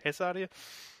living piss out of you.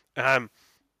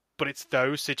 But it's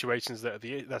those situations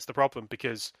that's the problem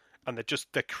and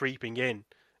they're creeping in,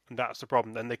 and that's the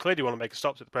problem. And they clearly want to make a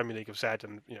stop to the Premier League have said,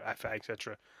 and FA,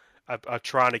 etc. are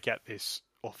trying to get this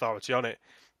authority on it.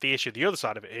 The issue, the other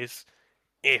side of it is,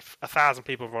 if 1,000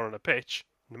 people run on a pitch,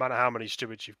 no matter how many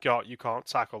stewards you've got, you can't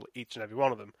tackle each and every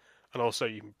one of them. And also,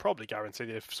 you can probably guarantee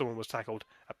that if someone was tackled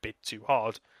a bit too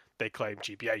hard, they claim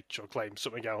GBH or claim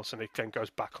something else, and it then goes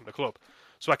back on the club.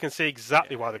 So I can see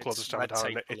exactly why the club is standing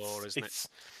down.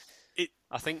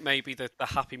 I think maybe the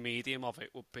happy medium of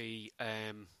it would be,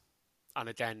 and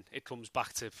again, it comes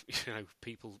back to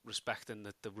people respecting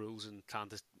the rules and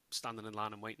kind of standing in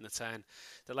line and waiting their turn.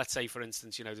 That, let's say, for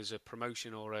instance, there's a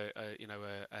promotion or a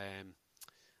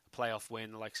playoff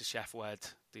win, like Chef Wed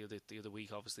the other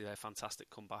week. Obviously, they're a fantastic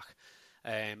comeback,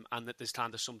 and that there's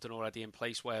kind of something already in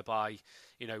place whereby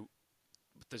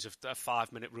there's a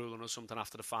 5-minute ruling or something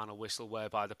after the final whistle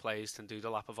whereby the players can do the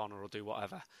lap of honour or do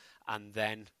whatever, and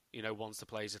then once the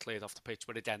players are cleared off the pitch.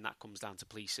 But again, that comes down to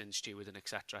policing, stewarding,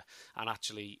 etc. And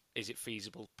actually, is it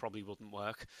feasible? Probably wouldn't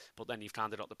work. But then you've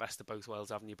kind of got the best of both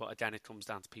worlds, haven't you? But again, it comes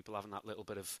down to people having that little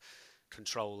bit of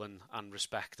control and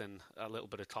respect and a little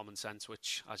bit of common sense,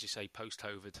 which, as you say,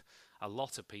 post-COVID, a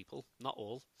lot of people, not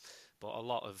all, but a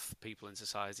lot of people in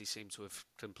society seem to have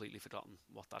completely forgotten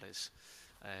what that is.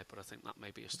 But I think that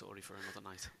may be a story for another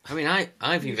night. I mean,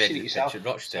 I've invaded the pitch at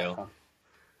Rochdale.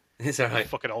 It's all right.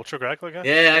 Fucking ultra, Greg. Like,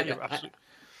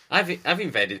 I've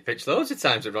invaded the pitch loads of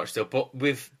times at Rochdale, but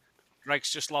with...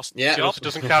 Greg's just lost his job. It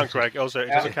doesn't count, Greg. Also, it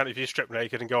doesn't count if you strip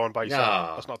naked and go on by yourself.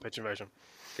 No. That's not pitch invasion.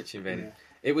 Pitch invading. Yeah.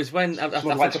 It was when... I think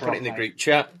I put it in the group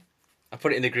chat. I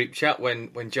put it in the group chat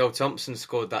when Joe Thompson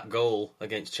scored that goal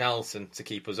against Charlton to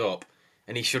keep us up,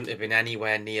 and he shouldn't have been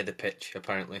anywhere near the pitch,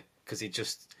 apparently, because he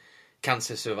just...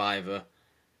 cancer survivor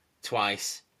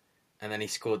twice, and then he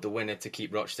scored the winner to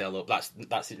keep Rochdale up.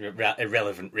 That's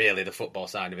irrelevant, really, the football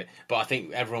side of it. But I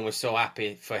think everyone was so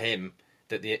happy for him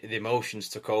that the emotions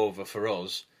took over for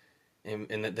us, and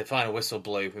the final whistle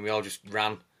blew, and we all just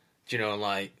ran.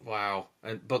 Wow.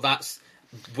 But that's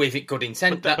with it good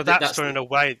intent. But that's done in a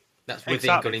way. That's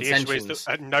within good intentions. The issue is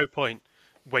that at no point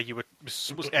where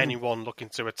was anyone looking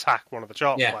to attack one of the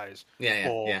Charlton players.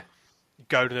 Yeah.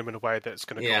 Go to them in a way that's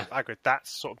going to cause aggro. That's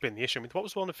sort of been the issue. I mean, what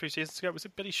was one a few seasons ago? Was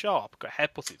it Billy Sharp got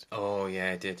headbutted? Oh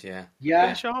yeah, it did. Yeah.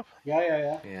 Billy Sharp.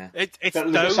 Yeah. It's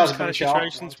those kind of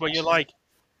situations where you're like,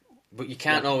 but you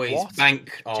can't always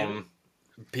bank on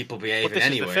people behaving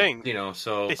anyway.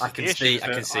 So I can see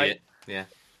it. Yeah.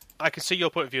 I can see your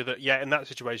point of view that in that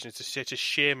situation it's such a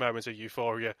sheer moment of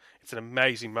euphoria. It's an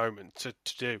amazing moment to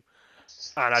do,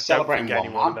 and I don't think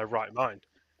anyone in their right mind.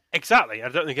 Exactly. I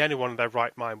don't think anyone in their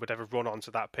right mind would ever run onto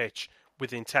that pitch with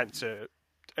the intent to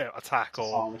attack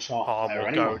or harm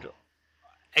or go.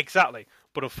 Exactly.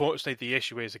 But unfortunately, the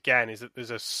issue is that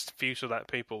there's a few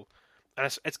select people, and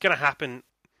it's going to happen.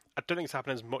 I don't think it's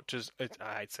happening as much as I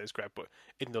hate to say it's Greg, but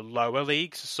in the lower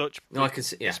leagues as such. No, I can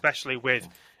see. Yeah. Especially with,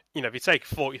 if you take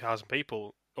 40,000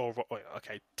 people or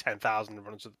 10,000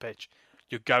 runners to the pitch,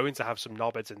 you're going to have some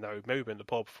knobheads in there who move in the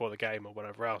pub before the game or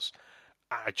whatever else.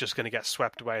 Are just going to get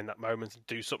swept away in that moment and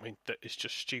do something that is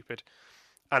just stupid.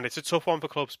 And it's a tough one for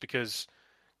clubs because,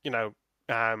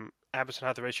 Everton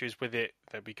had their issues with it.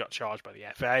 That we got charged by the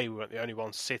FA. We weren't the only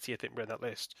ones. City, I think, were in that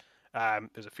list.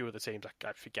 There's a few other teams,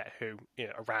 I forget who,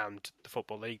 around the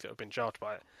Football League that have been charged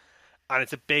by it. And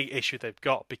it's a big issue they've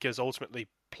got because ultimately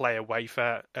player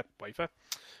welfare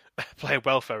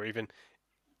even,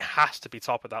 has to be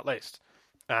top of that list.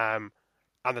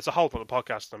 And there's a whole bunch of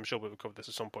podcasts, and I'm sure we'll cover this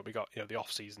at some point. We got the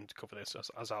off season to cover this,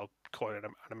 as I'll coin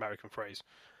an American phrase.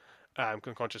 I'm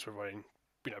conscious we're running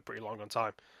pretty long on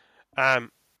time.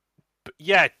 But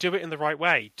do it in the right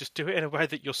way. Just do it in a way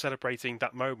that you're celebrating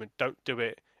that moment. Don't do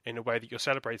it in a way that you're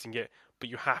celebrating it, but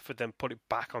you have to then put it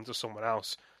back onto someone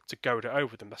else to goad it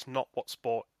over them. That's not what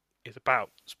sport is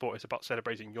about. Sport is about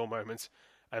celebrating your moments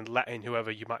and letting whoever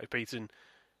you might have beaten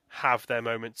have their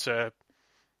moment to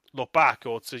look back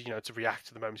or to to react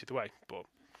to the moment either way. But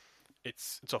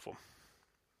it's a tough one.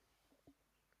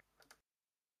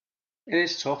 It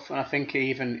is tough, and I think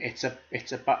even it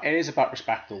is about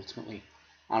respect ultimately.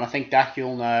 And I think Dak,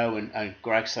 you'll know, and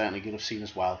Greg certainly you'll have seen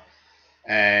as well.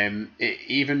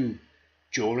 Even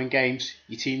during games,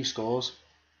 your team scores.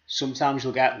 Sometimes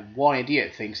you'll get one idiot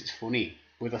who thinks it's funny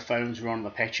with their phones run on the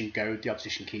pitch and go to the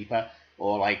opposition keeper,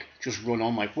 or just run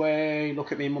on way,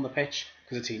 look at me, I'm on the pitch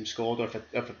because the team scored. Or if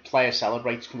a player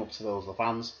celebrates, come up to the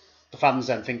fans. The fans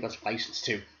then think that's license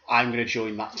to, I'm going to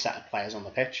join that set of players on the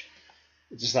pitch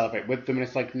to celebrate with them, and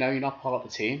it's no, you're not part of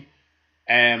the team.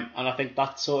 And I think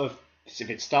that sort of, if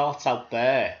it starts out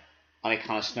there and it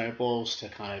kind of snowballs to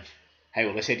hey,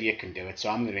 well, this idiot can do it, so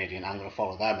I'm going to be an idiot and I'm going to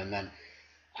follow them, and then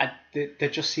there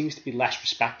just seems to be less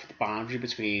respect for the boundary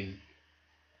between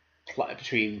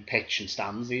pitch and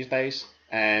stands these days.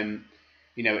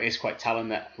 it is quite telling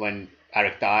that when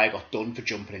Eric Dyer got done for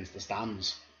jumping into the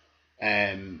stands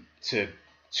to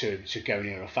go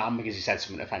near a fan because he said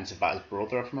something offensive about his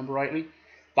brother, if I remember rightly,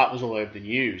 that was all over the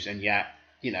news, and yet,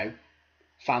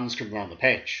 fans can run on the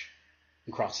pitch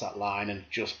and cross that line and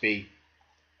just be...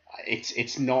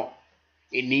 It's not...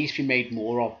 It needs to be made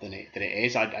more of than it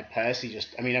is. I personally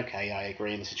just... I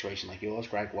agree in a situation like yours,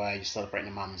 Greg, where you're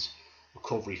celebrating a man's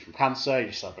recovery from cancer,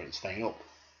 you're celebrating staying up.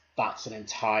 That's an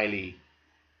entirely,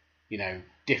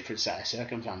 different set of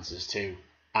circumstances to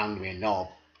angry and knob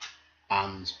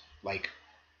and,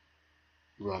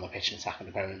 run on the pitch and attack an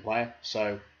opponent player.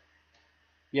 So,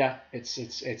 yeah,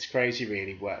 it's crazy,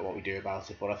 really, what we do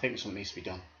about it, but I think something needs to be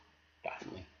done,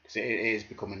 definitely. Because it is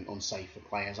becoming unsafe for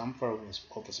players and for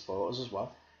other supporters as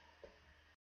well.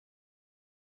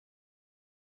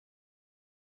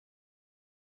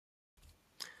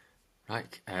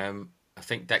 Right, I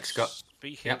think Dex got...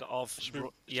 Speaking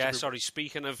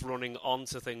of running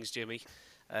onto things, Jimmy,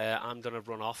 I'm going to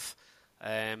run off.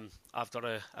 I've got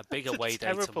a big away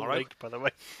day tomorrow. Link, by the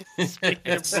way.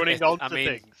 Speaking of running onto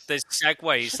things. There's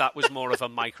segues. That was more of a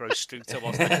micro scooter,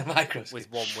 wasn't it?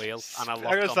 With one wheel, and I locked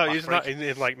on. I'm going to start using that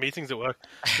in meetings at work.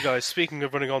 So guys, speaking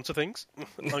of running onto things,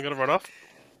 I'm going to run off.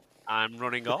 I'm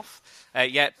running off.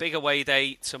 Big away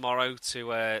day tomorrow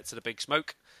to the Big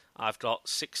Smoke. I've got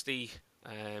 60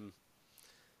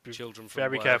 children from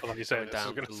very work careful how you say going this.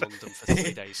 down to London for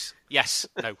 3 days. Yes,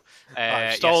 no.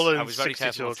 Stolen. Yes, I was very 60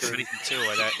 careful children.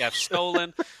 I've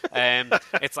stolen.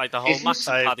 It's like the whole Max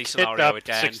and Paddy scenario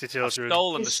again. 60 children. I've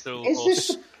stolen the school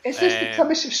bus. Is this the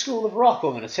premise of School of Rock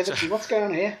or Nativity? What's going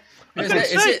on here?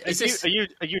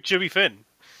 Are you Dewey Finn?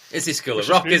 It's the School of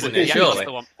Rock, isn't it? Surely.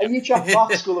 Are you Jack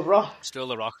Black, School of Rock?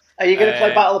 School of Rock. Are you going to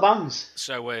play Battle of the Bands?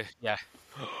 So, yeah.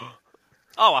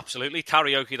 Oh, absolutely.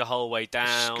 Karaoke the whole way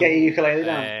down. Get your ukulele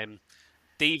down.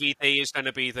 DVD is going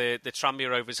to be the Tranmere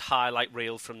Rovers highlight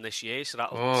reel from this year, so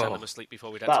that'll send them asleep before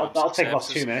we get to that'll take about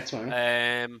 2 minutes, won't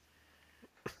it?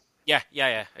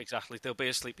 Yeah, exactly. They'll be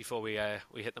asleep before we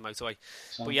hit the motorway.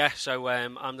 But yeah, so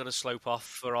I'm going to slope off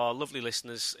for our lovely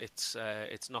listeners. It's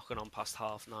knocking on past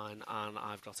 9:30, and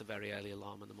I've got a very early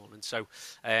alarm in the morning. So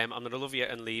I'm going to love you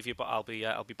and leave you, but I'll be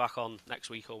back on next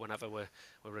week or whenever we're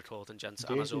recording, gents.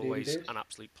 And as always, an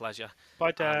absolute pleasure.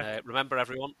 Bye, Dad. And remember,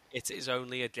 everyone, it is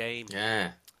only a game.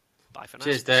 Yeah. Bye for now.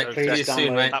 Cheers, Dick. See you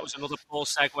soon, mate. That was another poor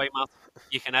segue, Matt.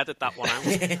 You can edit that one out.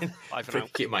 Bye for now.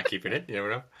 Might keep it in. You never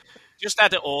know. Just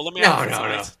edit all of me. No.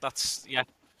 That's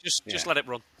Just let it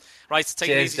run. Right, take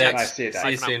Cheers, it easy. Dex. See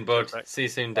you soon, bud. See you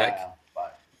soon, Deck. Bye.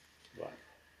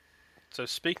 So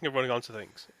speaking of running onto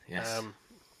things, Yes.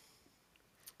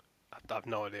 I have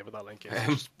no idea what that link is.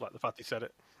 Just like the fact he said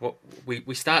it. Well,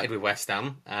 we started with West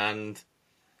Ham and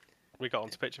we got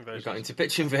onto pitch invasions. We got into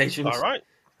pitch invasions. All right.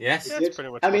 Yes. Yeah, that's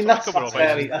pretty much.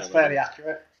 That's fairly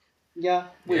accurate. Yeah,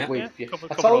 I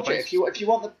told you if you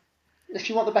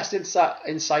want the best insight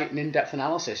and in-depth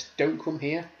analysis, don't come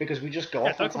here because we just go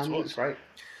off on tangents. It's great.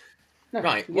 No,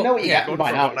 right. You know what you're getting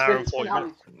by now.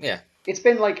 It's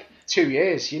been like 2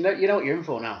 years. You know what you're in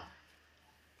for now.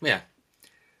 Yeah.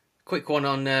 Quick one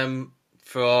on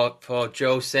for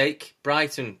Joe's sake.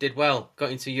 Brighton did well.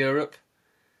 Got into Europe.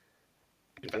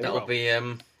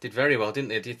 Did very well, didn't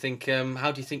they? Do you think?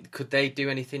 How do you think could they do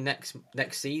anything next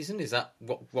season? Is that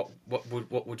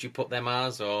what would you put them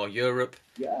as, or Europe?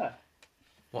 Yeah.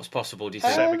 What's possible? Do you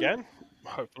think? Same again,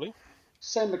 hopefully.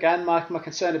 Same again. My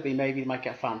concern would be maybe they might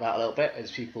get found out a little bit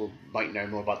as people might know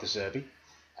more about the Zerbi.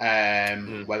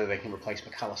 Whether they can replace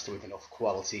McAllister with enough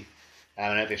quality.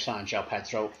 I know they've signed João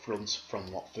Pedro up front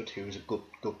from Watford, who is a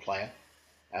good player.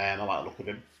 I like the look of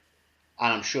him.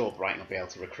 And I'm sure Brighton will be able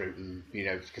to recruit him,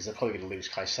 because they're probably going to lose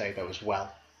Caicedo as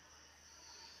well.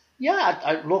 Yeah,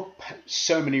 I look,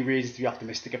 so many reasons to be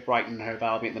optimistic at Brighton and Hove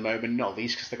Albion at the moment, not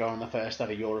least because they're going on their first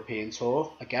ever European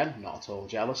tour. Again, not at all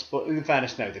jealous, but in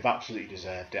fairness, no, they've absolutely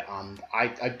deserved it. And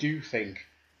I don't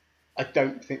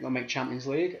think they'll make Champions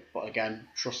League, but again,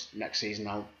 trust next season.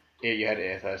 You heard it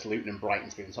here first. Luton and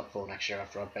Brighton to be in the top four next year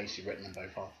after I've basically written them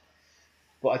both off.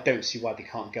 But I don't see why they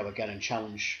can't go again and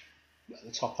challenge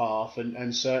the top half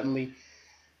and certainly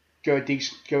go a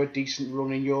decent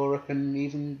run in Europe and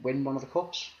even win one of the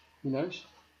cups. Who knows?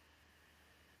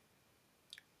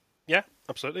 Yeah,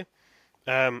 absolutely.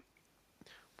 Weird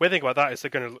thing about that is they're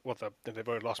going to. They've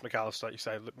already lost McAllister, like you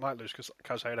say. Might lose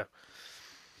Caicedo.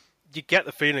 You get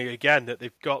the feeling again that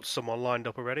they've got someone lined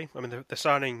up already. I mean, they're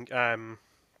signing.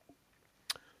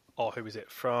 Who is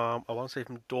it from? I want to say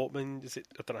from Dortmund. Is it?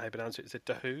 I don't know how you pronounce it. Is it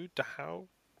Dahoud?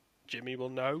 Jimmy will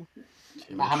know.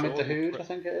 Mohamed Dahoud, I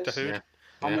think it is. Dahoud. Yeah.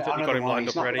 I think we've got him lined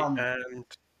up already. And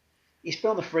he's been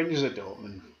on the fringes at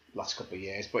Dortmund last couple of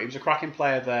years. But he was a cracking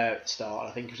player there at the start.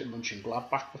 I think he was at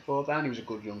Mönchengladbach before then. He was a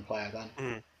good young player then.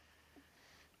 Mm.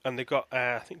 And they've got,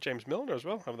 I think, James Milner as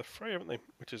well over the free, haven't they?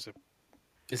 Which is a...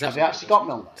 Have they actually got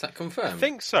Milner? Is that confirmed? I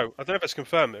think so. I don't know if it's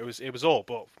confirmed. It was all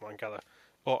but from what I gather.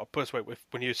 Or put this way,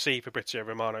 when you see Fabrizio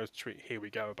Romano's tweet, "Here we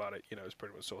go" about it, it's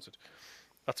pretty much sorted.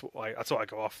 That's what I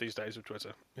go off these days with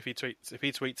Twitter. If he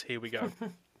tweets, "Here we go,"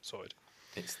 sorted.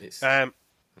 It's.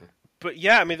 But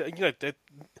yeah, I mean, like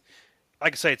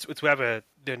I say, it's whether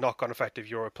the knock-on effect of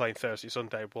Euro playing Thursday,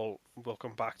 Sunday will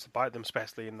come back to bite them,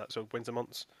 especially in that sort of winter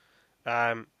months.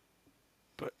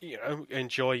 But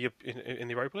enjoy you in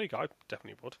the Europa League. I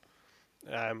definitely would.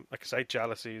 Like I say,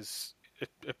 jealousy is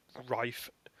rife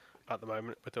at the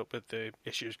moment with the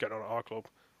issues going on at our club,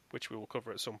 which we will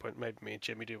cover at some point. Maybe me and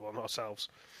Jimmy do one ourselves,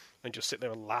 and just sit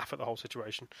there and laugh at the whole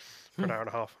situation for an hour and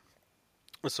a half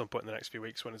at some point in the next few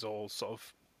weeks when it's all sort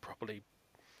of properly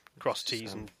crossed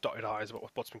T's and dotted I's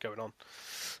about what's been going on.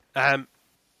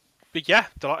 But yeah,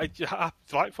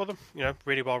 delight for them.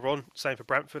 Really well run. Same for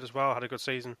Brentford as well. Had a good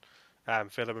season.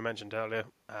 Villa we mentioned earlier.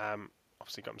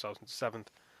 Obviously got themselves into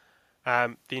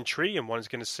 7th. The intriguing one is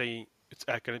going to see. It's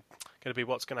going to be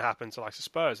what's going to happen to like the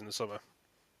Spurs in the summer,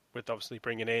 with obviously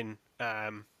bringing in.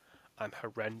 I'm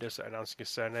horrendous at announcing his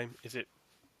surname. Is it?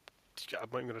 I'm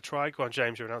going to try. Go on,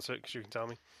 James. You announce it because you can tell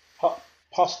me.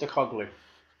 Postecoglou.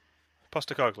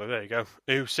 Postecoglou. There you go.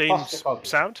 Who seems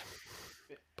sound?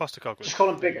 Postecoglou. Just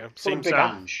call him Big. Call him Big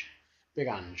Ange. Big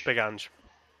Ange. Big Ange.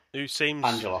 Who seems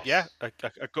Angelos. Yeah, a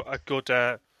good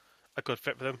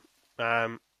fit for them.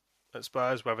 At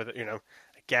Spurs, whether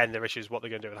again their issues what they're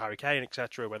going to do with Harry Kane,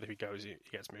 etc. Whether he goes, he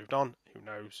gets moved on. Who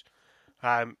knows?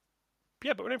 Yeah,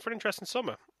 but we're in for an interesting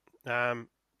summer.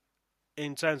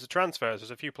 In terms of transfers,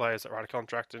 there's a few players that are out of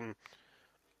contract and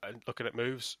looking at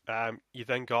moves. You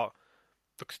then got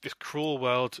this cruel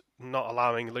world not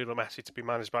allowing Lionel Messi to be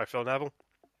managed by Phil Neville.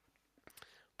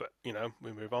 But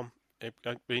we move on.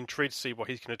 We're intrigued to see what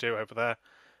he's going to do over there.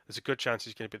 There's a good chance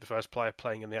he's going to be the first player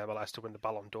playing in the MLS to win the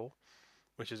Ballon d'Or,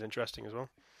 which is interesting as well.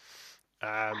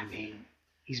 I mean,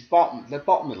 he's bottom of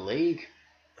the league,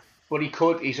 but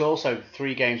he's also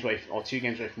 3 games away or 2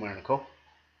 games away from winning a cup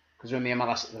because they're in the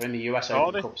MLS, they're in the US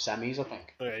Open Cup semis, I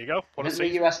think. There you go. I think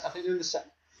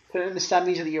they're in the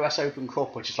semis of the US Open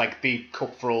Cup, which is like the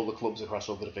cup for all the clubs across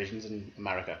all the divisions in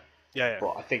America. Yeah.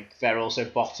 But I think they're also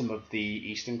bottom of the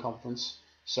Eastern Conference,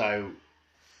 so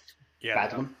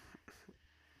Bedlam.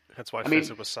 That's why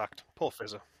Fizzer was sacked. Poor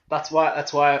Fizzer. That's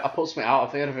why I put something out. I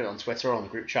think I did it on Twitter or on the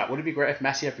group chat. Would it be great if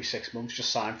Messi every 6 months just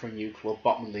signed for a new club,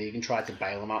 bottom of the league, and tried to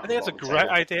bail them out? I think that's a great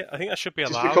idea. I think that should be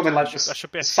allowed. Just becoming like that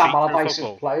should be a Sam Allardyce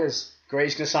of players. Great,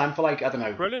 he's going to sign for I don't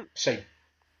know, brilliant. Say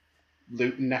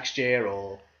Luton next year,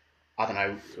 or I don't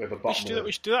know, with a bottom.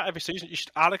 We should do that every season. You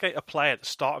should allocate a player at the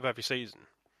start of every season.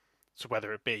 So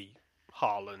whether it be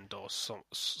Haaland or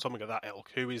something of that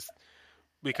ilk,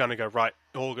 we kind of go, right,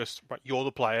 August, right, you're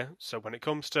the player. So when it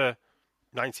comes to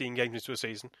 19 games into a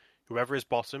season, whoever is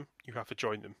bottom, you have to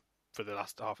join them for the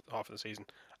last half of the season.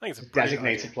 I think it's a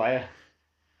designated idea. Player.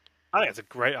 I think it's a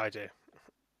great idea.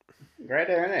 Great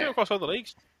idea, isn't it? Do it across all the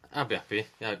leagues. I'd be happy.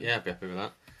 Yeah, I'd be happy with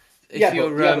that.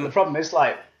 But the problem is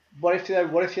what if you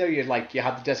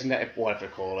had the designated, whatever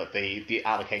they call it, the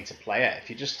allocated player? If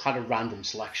you just had a random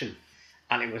selection,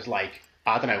 and it was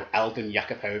I don't know, Eldon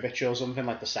Jakupovic or something,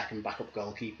 like the second backup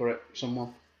goalkeeper at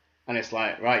someone, and it's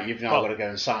right, you've now got to go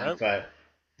and sign for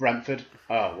Brentford.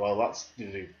 Oh well, that's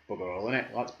bugger all, isn't it?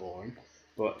 That's boring.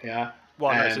 But yeah,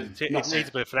 well, it needs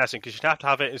a bit of finessing because you'd have to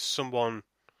have it as someone.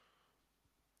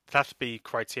 There'd have to be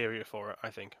criteria for it, I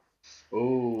think.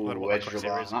 Oh, where'd you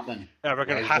draw that then? Yeah, we're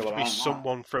going to have to be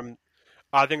someone from.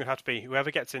 I think it would have to be whoever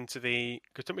gets into the.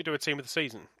 Because don't we do a team of the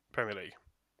season Premier League?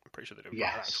 I'm pretty sure they do.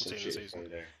 Yes, an actual team of the season.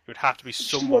 It would have to be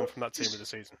someone from that team of the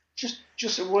season. Just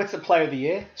what's the player of the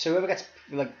year? So whoever gets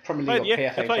Premier League or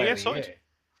PFA player of the year.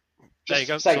 There you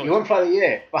go. Say you won't play the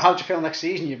year, but how do you feel next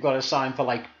season? You've got to sign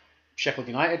for Sheffield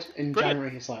United in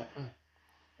January. It's all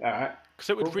right. Because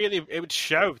it would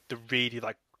show the really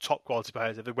top quality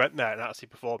players if they went there and actually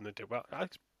performed and did well.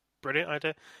 That's a brilliant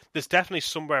idea. There's definitely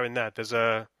somewhere in there. There's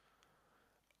a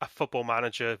Football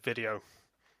Manager video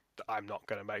that I'm not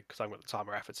going to make because I haven't got the time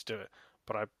or effort to do it.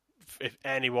 But if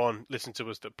anyone listens to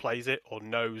us that plays it or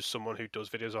knows someone who does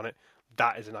videos on it,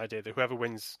 that is an idea that whoever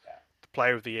wins the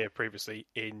Player of the Year previously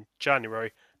in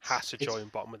January has to join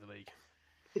bottom of the league.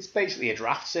 It's basically a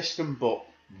draft system, but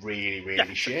really,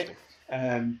 really shit.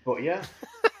 But yeah.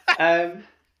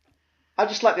 I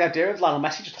just like the idea of Lionel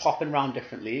Messi just hopping around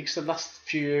different leagues the last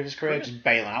few years of his career, just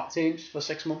bailing out teams for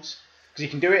 6 months. Because you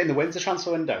can do it in the winter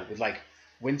transfer window with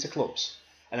winter clubs.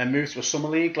 and then move to a summer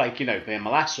league like, the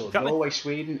MLS or Norway,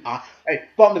 Sweden. Hey,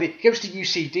 bottom of the goes to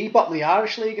UCD, bottom of the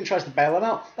Irish league, and tries to bail them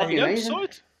out. That'd be amazing.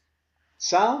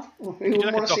 Sound? Who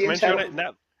wouldn't want to see him take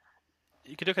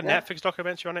You could do a Netflix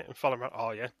documentary on it and follow him out.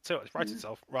 Oh, yeah. So it's right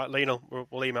itself. Right, Lionel,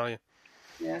 we'll email you.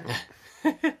 Yeah.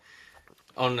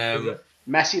 On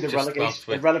Messi,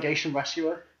 the relegation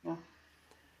rescuer. Yeah.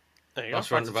 There you go.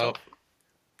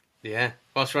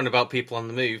 Whilst we're on about people on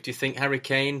the move, do you think Harry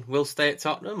Kane will stay at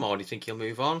Tottenham, or do you think he'll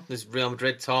move on? There's Real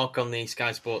Madrid talk on the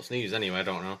Sky Sports News anyway, I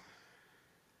don't know.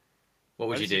 What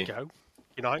would you do? Go?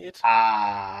 United?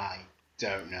 I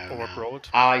don't know. Or abroad?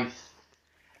 I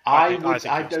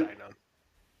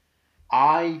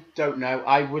don't know.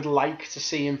 I would like to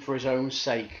see him, for his own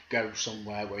sake, go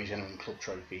somewhere where he's going to win club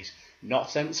trophies.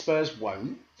 Not saying that Spurs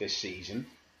won't this season,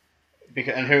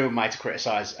 and who am I to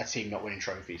criticise a team not winning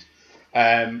trophies?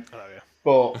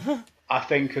 But I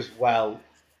think as well,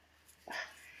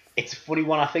 it's a funny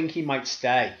one. I think he might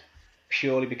stay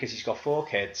purely because he's got 4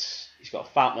 kids. He's got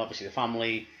obviously the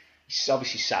family. He's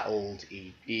obviously settled.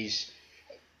 He's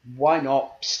why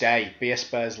not stay, be a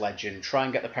Spurs legend, try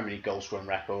and get the Premier League goal scoring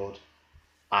record,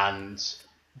 and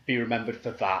be remembered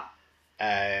for that.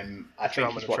 I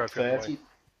think he's 30.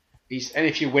 And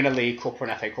if you win a League Cup or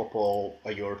an FA Cup or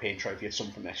a European trophy at some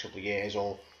point in the next couple of years,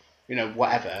 or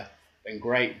whatever, then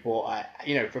great. But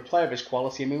for a player of his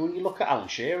quality, I mean, when you look at Alan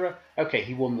Shearer, okay,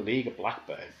 he won the league at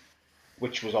Blackburn,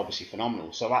 which was obviously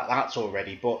phenomenal. So that's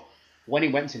already. But when he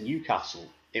went to Newcastle,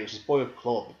 it was his boyhood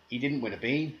club. He didn't win a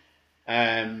bean.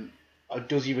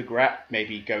 Does he regret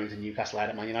maybe going to Newcastle ahead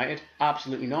at Man United?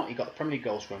 Absolutely not. He got the Premier League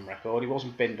goal scoring record. He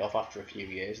wasn't binned off after a few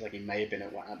years like he may have been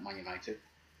at Man United.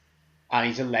 And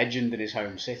he's a legend in his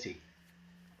home city.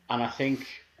 And I think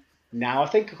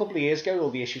a couple of years ago,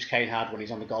 all the issues Kane had when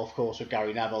he's on the golf course with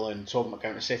Gary Neville and talking about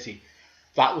going to City,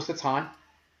 that was the time.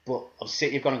 But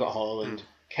City have gone and got Haaland.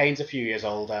 Kane's a few years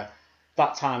older.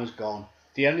 That time is gone.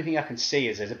 The only thing I can see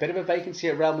is there's a bit of a vacancy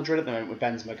at Real Madrid at the moment with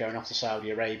Benzema going off to Saudi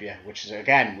Arabia, which is,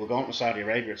 again, we'll go on to Saudi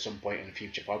Arabia at some point in a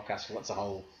future podcast, so that's a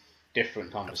whole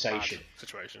different conversation.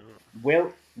 Situation.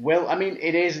 Will I mean,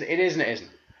 it is and it isn't.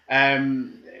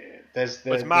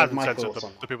 There's mad in the sense of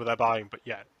the people they're buying, but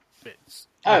yeah, it's...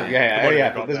 But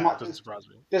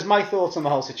there's my thoughts on the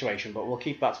whole situation, but we'll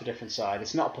keep that to a different side.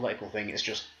 It's not a political thing, it's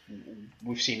just,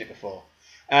 we've seen it before.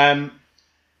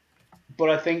 But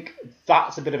I think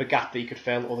that's a bit of a gap that he could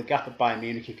fill, or the gap at Bayern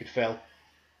Munich he could fill.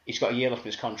 He's got a year left of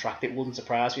his contract. It wouldn't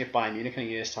surprise me if Bayern Munich in a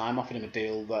year's time offered him a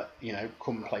deal that,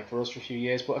 come and play for us for a few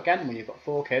years. But again, when you've got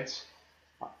 4 kids,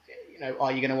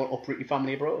 are you going to want to uproot your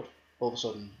family abroad all of a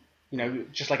sudden?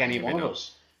 Just like any one of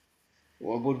us.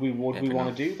 Would we want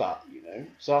to do that?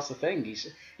 So that's the thing. It's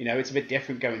a bit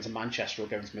different going to Manchester or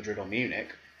going to Madrid or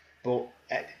Munich, but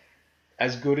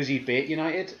as good as he'd be at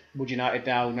United, would United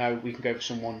now know we can go for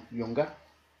someone younger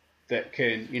that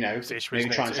can, maybe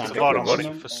try and sign a lot of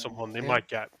money for someone. They might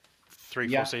get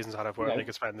 3-4 seasons out of work. They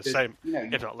could spend the same,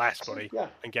 if not less money,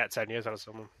 and get 10 years out of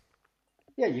someone.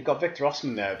 Yeah, you've got Victor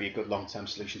Osimhen there. Would be a good long-term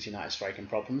solution to United striking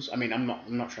problems. I mean, I'm not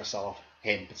trying to sell off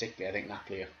him particularly. I think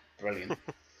Napoli are brilliant,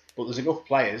 but there's enough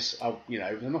players.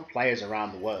 There's enough players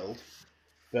around the world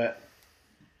that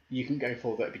you can go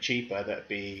for that'd be cheaper, that'd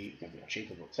be maybe not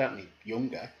cheaper, but certainly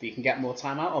younger, that you can get more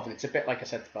time out of. And it's a bit like I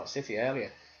said about City earlier.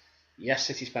 Yes,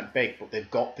 City spent big, but they've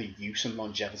got the use and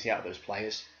longevity out of those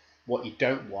players. What you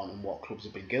don't want, and what clubs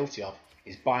have been guilty of,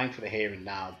 is buying for the here and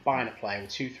now, buying a player with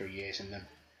 2-3 years in them,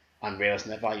 and realising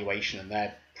their valuation and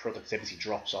their productivity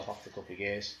drops off after a couple of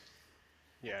years.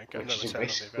 Yeah, which is a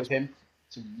risk with him.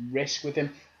 It's a risk with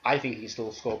him. I think he can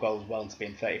still score goals well into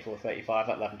being 34, 35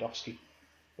 like Lewandowski.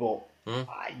 But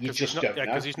you just don't know.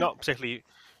 Because he's not particularly...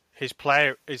 His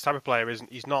type of player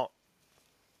isn't... He's not...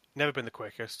 Never been the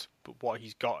quickest, but what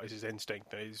he's got is his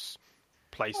instinct and his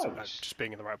place, just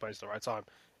being in the right place at the right time.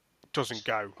 Doesn't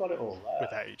go got it all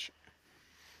with age.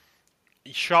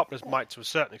 His sharpness might to a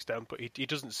certain extent, but he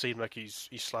doesn't seem like he's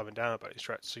slowing down about his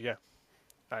stretch. So yeah,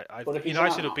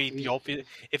 United would be the obvious.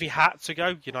 If he had to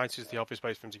go, United is the obvious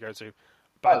place for him to go to.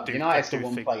 But United's the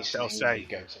one place they'll say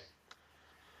go to.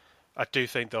 I do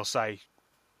think they'll say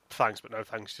thanks, but no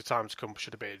thanks. The time to come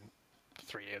should have been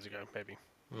 3 years ago, maybe.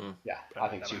 Yeah, I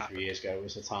think 2-3 years ago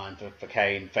was the time for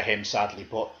Kane, for him, sadly.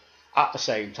 But at the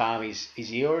same time, is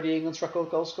he already England's record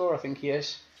goal scorer? I think he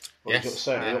is. Yes. He's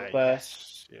certainly up there.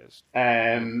 Yes.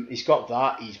 He's got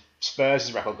that. He's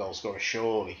Spurs' record goal scorer,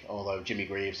 surely. Although Jimmy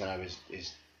Greaves, I know,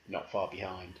 is not far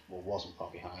behind, or wasn't far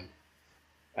behind.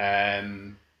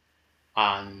 And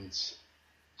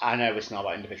I know it's not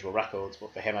about individual records,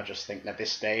 but for him, I just think at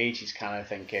this stage, he's kind of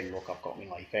thinking, look, I've got my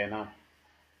life here now.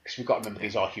 Because we've got to remember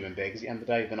these are human beings at the end of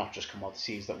the day. They're not just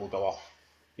commodities that will go off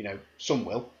Some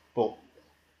will, but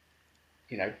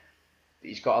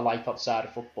he's got a life outside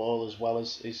of football as well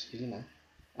as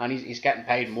and he's getting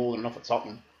paid more than enough at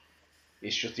Tottenham.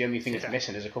 It's just the only thing that's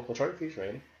missing is a couple of trophies,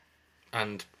 really.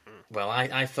 And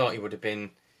I thought he would have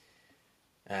been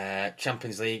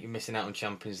Champions League. Missing out on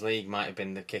Champions League might have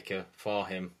been the kicker for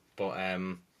him, but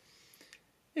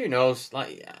who knows?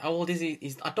 Like, how old is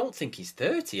he? I don't think he's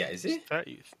 30 yet, is he?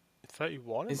 He's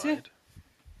 31. Is he?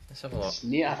 Let's have a look.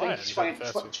 Yeah, I think he's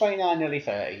 29, nearly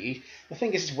 30. The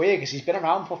thing is, it's weird because he's been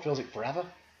around for feels like forever.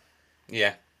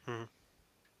 Yeah.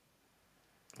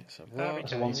 It's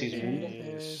a one-season wonder.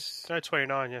 No,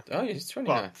 29, yeah. Oh, he's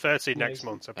 29. Well, 30 next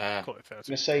month, so call it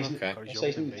 30. He's season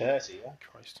 30, yeah.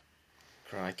 Christ.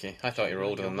 Crikey. I thought you were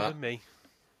older than that. Me.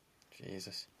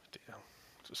 Jesus.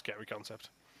 It's a scary concept.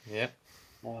 Yeah.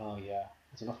 Oh, yeah.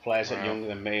 There's enough players that are younger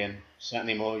than me and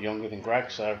certainly more younger than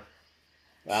Greg, so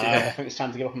I think it's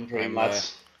time to give up on the dream,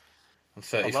 lads. I'm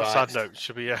 35. On that sad note,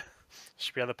 should we end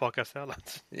the podcast now,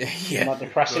 lads? Yeah. Not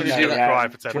depressing. Do you want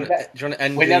to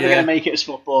end We're never going to make it as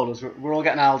footballers. We're all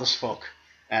getting old as fuck.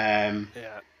 Like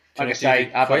I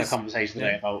say, I've had a conversation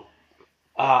today about.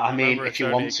 If you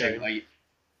want to,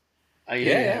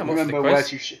 I remember where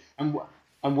to.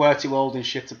 I'm way too old and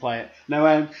shit to play it.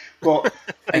 No, but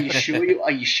are you sure you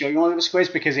want to do this quiz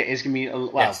because it is going to be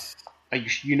yes. Are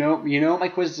you know what my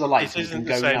quizzes are like? This isn't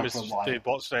the same as the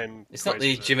what's name. It's not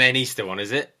the Jermaine Easter one,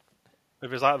 is it?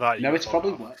 If it's like that, no, it's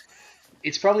probably worse.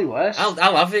 It's probably worse. I'll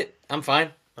have it. I'm fine.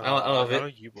 I'll have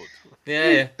it. You would.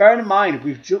 Yeah. Bearing in mind,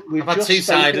 we've just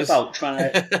spoken about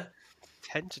trying to.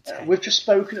 10 to 10. We've just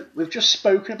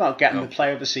spoken about getting the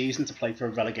player of the season to play for a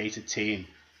relegated team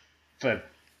for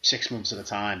 6 months at a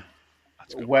time.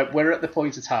 We're at the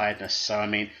point of tiredness, so I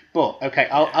mean, but okay,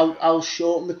 I'll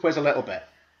shorten the quiz a little bit.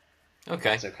 Okay.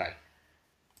 That's okay.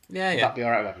 Yeah. That'd be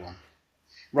alright with everyone.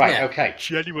 Right, okay.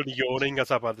 Genuinely yawning, that's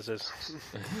how bad this is.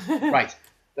 Right.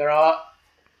 There are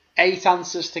 8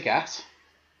 answers to get.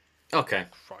 Okay.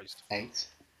 Christ. 8.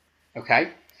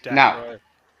 Okay. Damn now, right.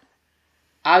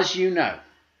 as you know,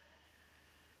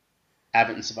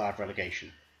 Everton survived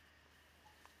relegation.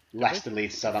 Leicester,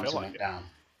 Leeds, Southampton went down.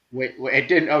 Wait, it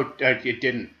didn't. Oh, it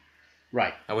didn't.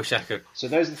 Right. I wish I could. So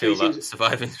those are the feel 3 that teams.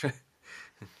 Surviving.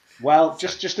 Well,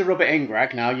 just to rub it in,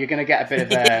 Greg. Now you're going to get a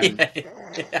bit of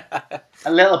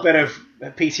a little bit of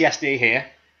PTSD here.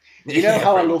 You know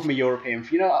how I love my European.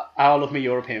 You know how I love my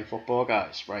European football,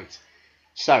 guys. Right.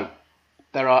 So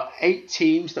there are 8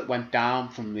 teams that went down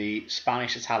from the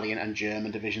Spanish, Italian, and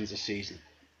German divisions this season.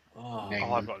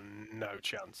 I've got no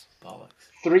chance.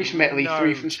 3 from Italy,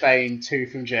 3 from Spain, 2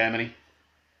 from Germany.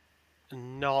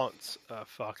 Not a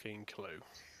fucking clue.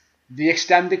 The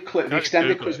extended quiz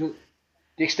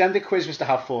was to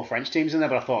have 4 French teams in there,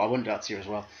 but I thought I wouldn't do that to you as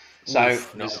well. So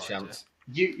not a chance.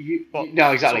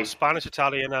 No, exactly. So Spanish,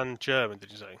 Italian, and German.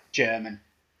 Did you say? German.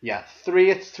 Yeah,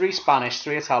 3 Spanish,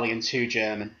 3 Italian, 2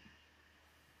 German.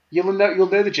 You'll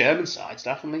know the German sides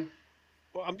definitely.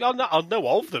 Well, I'll know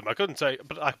of them. I couldn't say,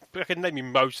 but I can name you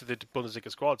most of the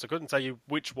Bundesliga squads. I couldn't tell you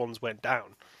which ones went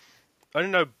down. I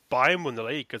only know Bayern won the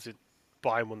league because they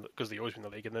always win the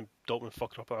league, and then Dortmund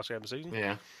fucked up last game of the season.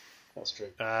 Yeah, that's true.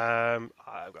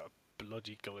 I've got a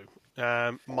bloody clue.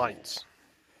 Mainz.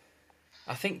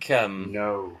 I think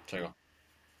no. Sorry, go on.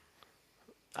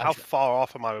 How far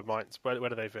off am I with Mainz? Where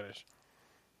do they finish?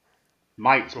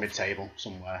 Mainz mid-table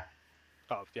somewhere.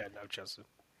 Oh yeah, no chance.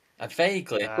 I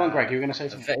vaguely. Go on, Greg. You were going to say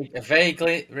something. I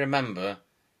vaguely remember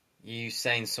you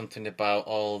saying something about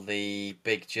all the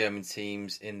big German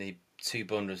teams in the 2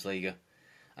 Bundesliga,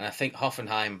 and I think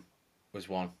Hoffenheim was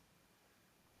one.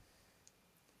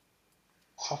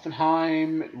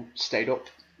 Hoffenheim stayed up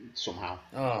somehow.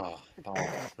 Oh,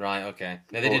 right, okay.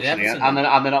 No, they did Everton. And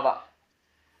they're not that.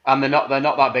 And they're not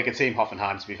that big a team,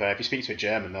 Hoffenheim. To be fair, if you speak to a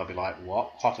German, they'll be like,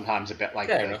 "What?" Hoffenheim's a bit like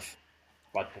fair enough.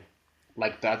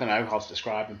 Like I don't know how to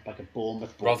describe them, like a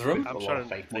Bournemouth. Rotherham. I'm trying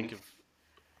to think of.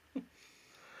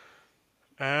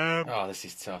 Oh, this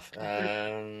is tough.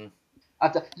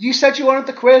 You said you wanted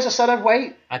the quiz. I said I'd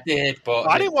wait. I did, but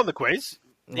I didn't want the quiz.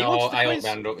 No, I opened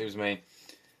hand up. It was me.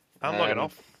 I'm logging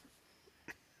off.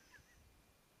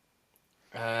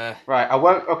 Right, I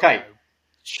won't. Okay.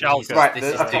 Schalke. Right, I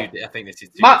think this is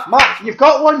too Matt, you've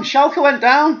got one. Schalke went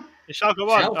down. Schalke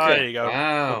won. Schalke. Oh, there you go.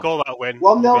 Wow. We'll call that a win.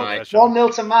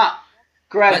 1-0 to Matt.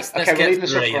 Greg, Let's okay, we're get leaving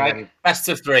this up, 3 Greg. and then best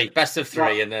of 3,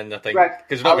 Right. and then I think Greg,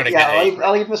 because we're not going to get 8.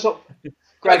 I'll leave this up. Greg,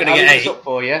 We're I'll gonna leave get this 8. up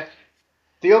for you.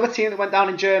 The other team that went down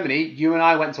in Germany, you and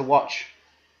I went to watch.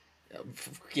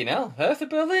 You know, Hertha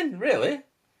Berlin, really?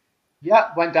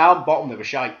 Yeah, went down, bottom, they were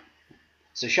shite.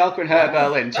 So Schalke and Hertha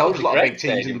Berlin, told you a lot of big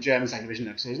teams in the German second division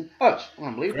next season. Oh, it's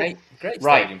unbelievable. Great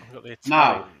Right. stadium. We've got the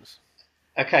Now, Italians.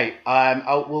 Okay,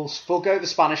 we'll go the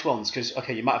Spanish ones because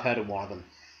you might have heard of one of them.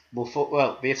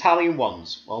 The Italian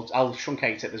ones. Well, I'll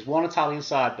truncate it. There's one Italian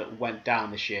side that went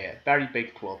down this year. Very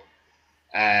big club.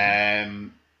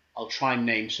 I'll try and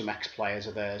name some ex-players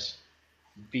of theirs.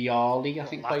 Viali, I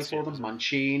think, played for them.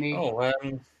 Mancini.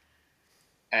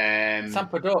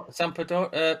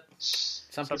 Sampdoria.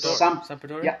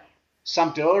 Yeah,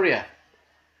 Sampdoria.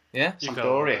 Yeah,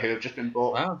 Sampdoria, who have just been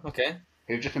bought. Wow. Okay.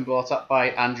 Who've just been bought up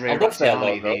by Andrea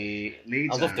Razzani, the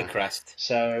Leeds I love owner. the crest.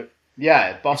 So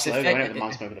yeah, boss logo, isn't it? The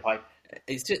man smoking a pipe.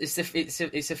 It's a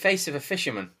face of a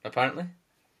fisherman, apparently,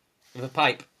 with a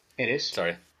pipe. It is.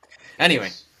 Sorry. Anyway.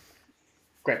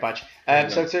 Great badge.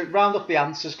 So to round up the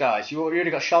answers, guys, you already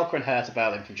got Schalke and Hertha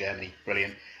Berlin from Germany.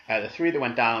 Brilliant. The three that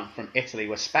went down from Italy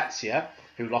were Spezia,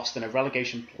 who lost in a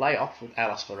relegation playoff with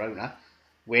Hellas Verona.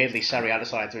 Weirdly, Serie A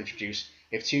decided to introduce,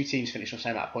 if two teams finish on the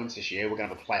same amount of points this year, we're going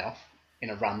to have a playoff in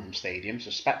a random stadium. So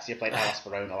Spezia played Hellas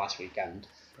Verona last weekend,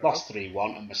 lost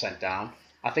 3-1 and were sent down.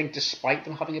 I think despite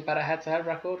them having a better head-to-head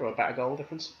record or a better goal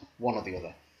difference, one or the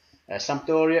other.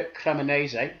 Sampdoria,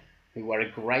 Cremonese, who wear a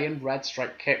grey and red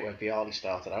striped kit where Viali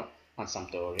started out, and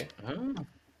Sampdoria. Oh.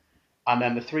 And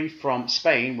then the three from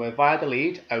Spain were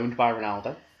Valladolid, owned by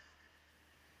Ronaldo.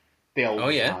 The old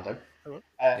Ronaldo.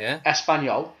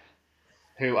 Espanyol,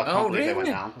 who I can't believe they went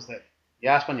down.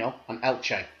 Espanyol, and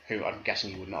Elche, who I'm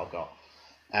guessing you would not have got.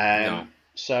 No.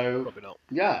 So, probably not.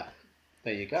 Yeah,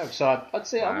 there you go. So I'd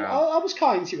say I was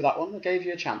kind to you with that one. I gave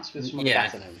you a chance with some of the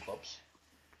better-known clubs.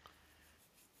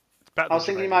 I was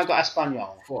thinking you might have got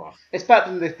Espanyol. What? It's better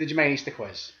than the Germanista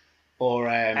quiz. Or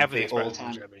the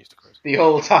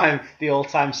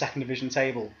all-time second division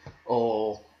table,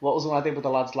 or what was the one I did with the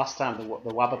lads last time? The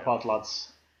Wabapod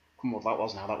lads. Come on, that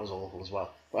was awful as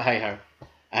well. But hey ho,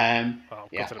 I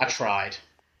tried.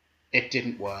 It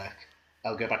didn't work.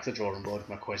 I'll go back to the drawing board with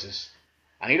my quizzes.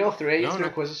 I need all three to do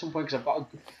a quiz at some point because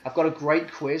I've got a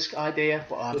great quiz idea.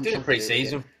 But we'll do it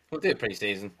pre-season.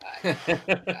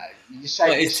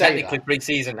 It's technically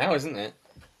pre-season now, isn't it?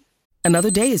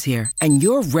 Another day is here, and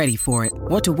you're ready for it.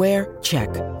 What to wear? Check.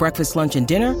 Breakfast, lunch, and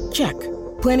dinner? Check.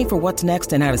 Planning for what's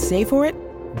next and how to save for it?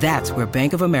 That's where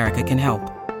Bank of America can help.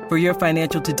 For your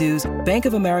financial to-dos, Bank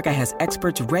of America has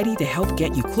experts ready to help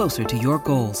get you closer to your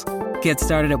goals. Get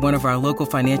started at one of our local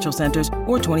financial centers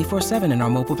or 24/7 in our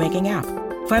mobile banking app.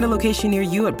 Find a location near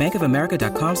you at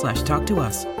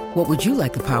bankofamerica.com/talktous. What would you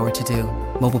like the power to do?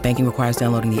 Mobile banking requires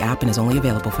downloading the app and is only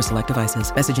available for select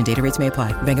devices. Message and data rates may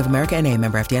apply. Bank of America N.A.,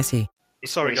 member FDIC.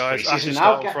 Sorry, guys. Ashes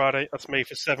start on Friday. That's me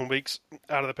for 7 weeks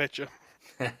out of the picture.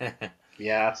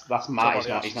 Yeah, that's Matt. He's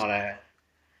not a...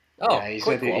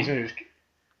 quick one.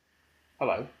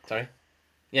 Hello. Sorry.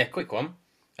 Yeah, quick one.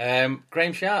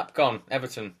 Graham Sharp gone.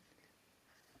 Everton.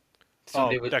 Next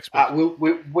week. We'll touch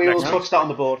that on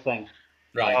the board thing.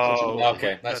 Right.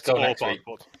 Okay. Let's go next week.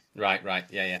 Right.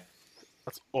 Yeah.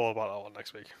 That's all about that one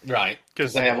next week. Right.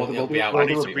 Because I need to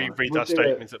reread that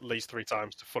statement at least 3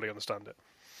 times to fully understand it.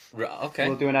 Right, okay.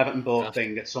 We'll do an Everton board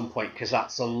thing at some point because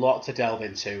that's a lot to delve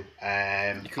into.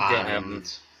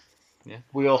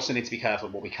 We also need to be careful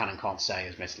what we can and can't say,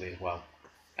 admittedly, as well.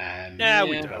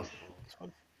 We do.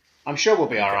 I'm sure we'll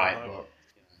be alright, but...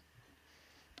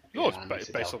 Yours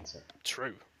based on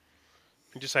true.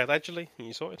 Can you say allegedly and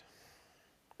you sorted?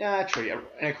 Yeah, true.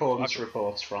 In accordance to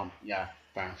reports from... Yeah,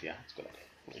 fair enough, yeah. It's a good idea.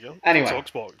 There you go. Anyway.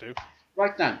 TalkSport do.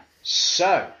 Right then.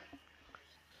 So,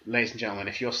 ladies and gentlemen,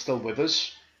 if you're still with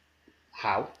us,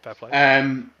 how? Fair play.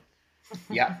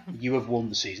 Yeah, you have won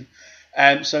the season.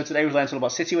 So today we've learned all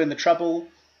about City winning the treble,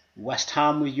 West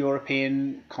Ham with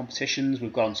European competitions,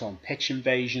 we've gone on pitch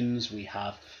invasions, we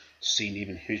have seen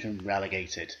even who's been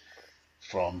relegated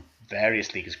from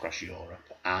various leagues across Europe,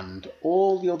 and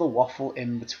all the other waffle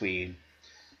in between.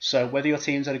 So whether your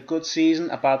team's had a good season,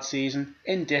 a bad season,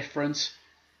 indifferent,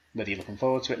 whether you're looking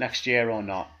forward to it next year or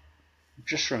not,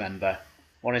 just remember,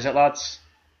 what is it, lads?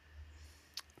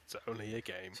 It's only a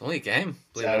game. It's only a game.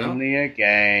 It's only a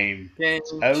game.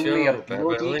 It's only a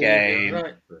bloody game.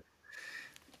 Right.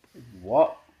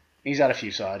 What? He's had a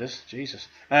few ciders. Jesus.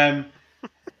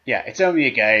 Yeah, it's only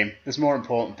a game. There's more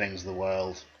important things in the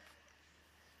world.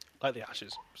 Like the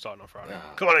Ashes, starting on Friday.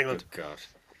 Come on, England. God.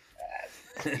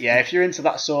 Yeah, if you're into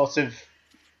that sort of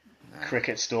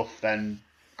cricket stuff, then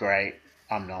great.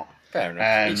 I'm not. Fair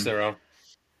enough. Each their own.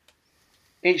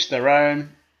 Each their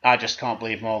own. I just can't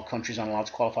believe more countries aren't allowed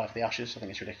to qualify for the Ashes. I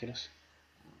think it's ridiculous.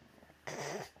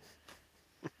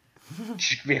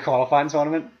 Should be a qualifying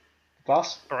tournament,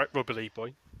 boss. All right, rugby league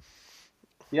boy.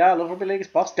 Yeah, I love rugby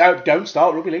league, boss. Don't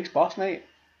start rugby league's boss, mate.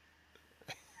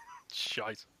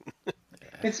 Shite.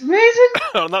 It's amazing.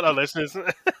 Oh, not our listeners.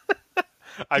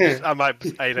 I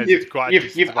might alienate quite.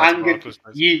 You've angered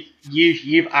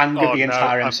you've angered the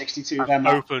entire M62 then.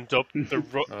 Opened up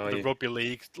the rugby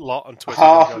league lot on Twitter.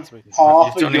 Half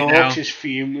of Yorkshire's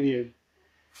fume with you.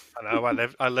 I know.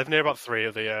 I live near about 3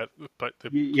 of the clubs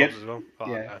as well.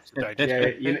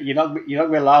 You're not going to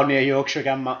be allowed near Yorkshire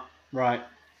again, Matt. Right.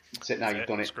 That's it. Now you've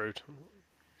done it. Screwed.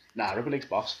 Nah, rugby league's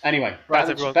boss. Anyway, right,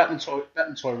 better than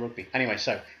toy rugby. Anyway,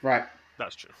 so right.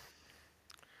 That's true.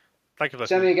 Thank you for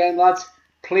listening. Send me again, lads.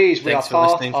 Please, we are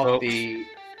part of folks. the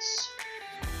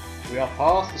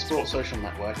Sports Social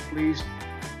Network. Please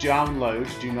download.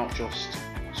 Do not just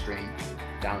stream.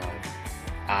 Download.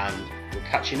 And we'll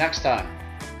catch you next time.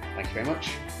 Thank you very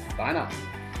much. Bye now.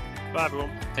 Bye, everyone.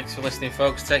 Thanks for listening,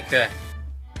 folks. Take care.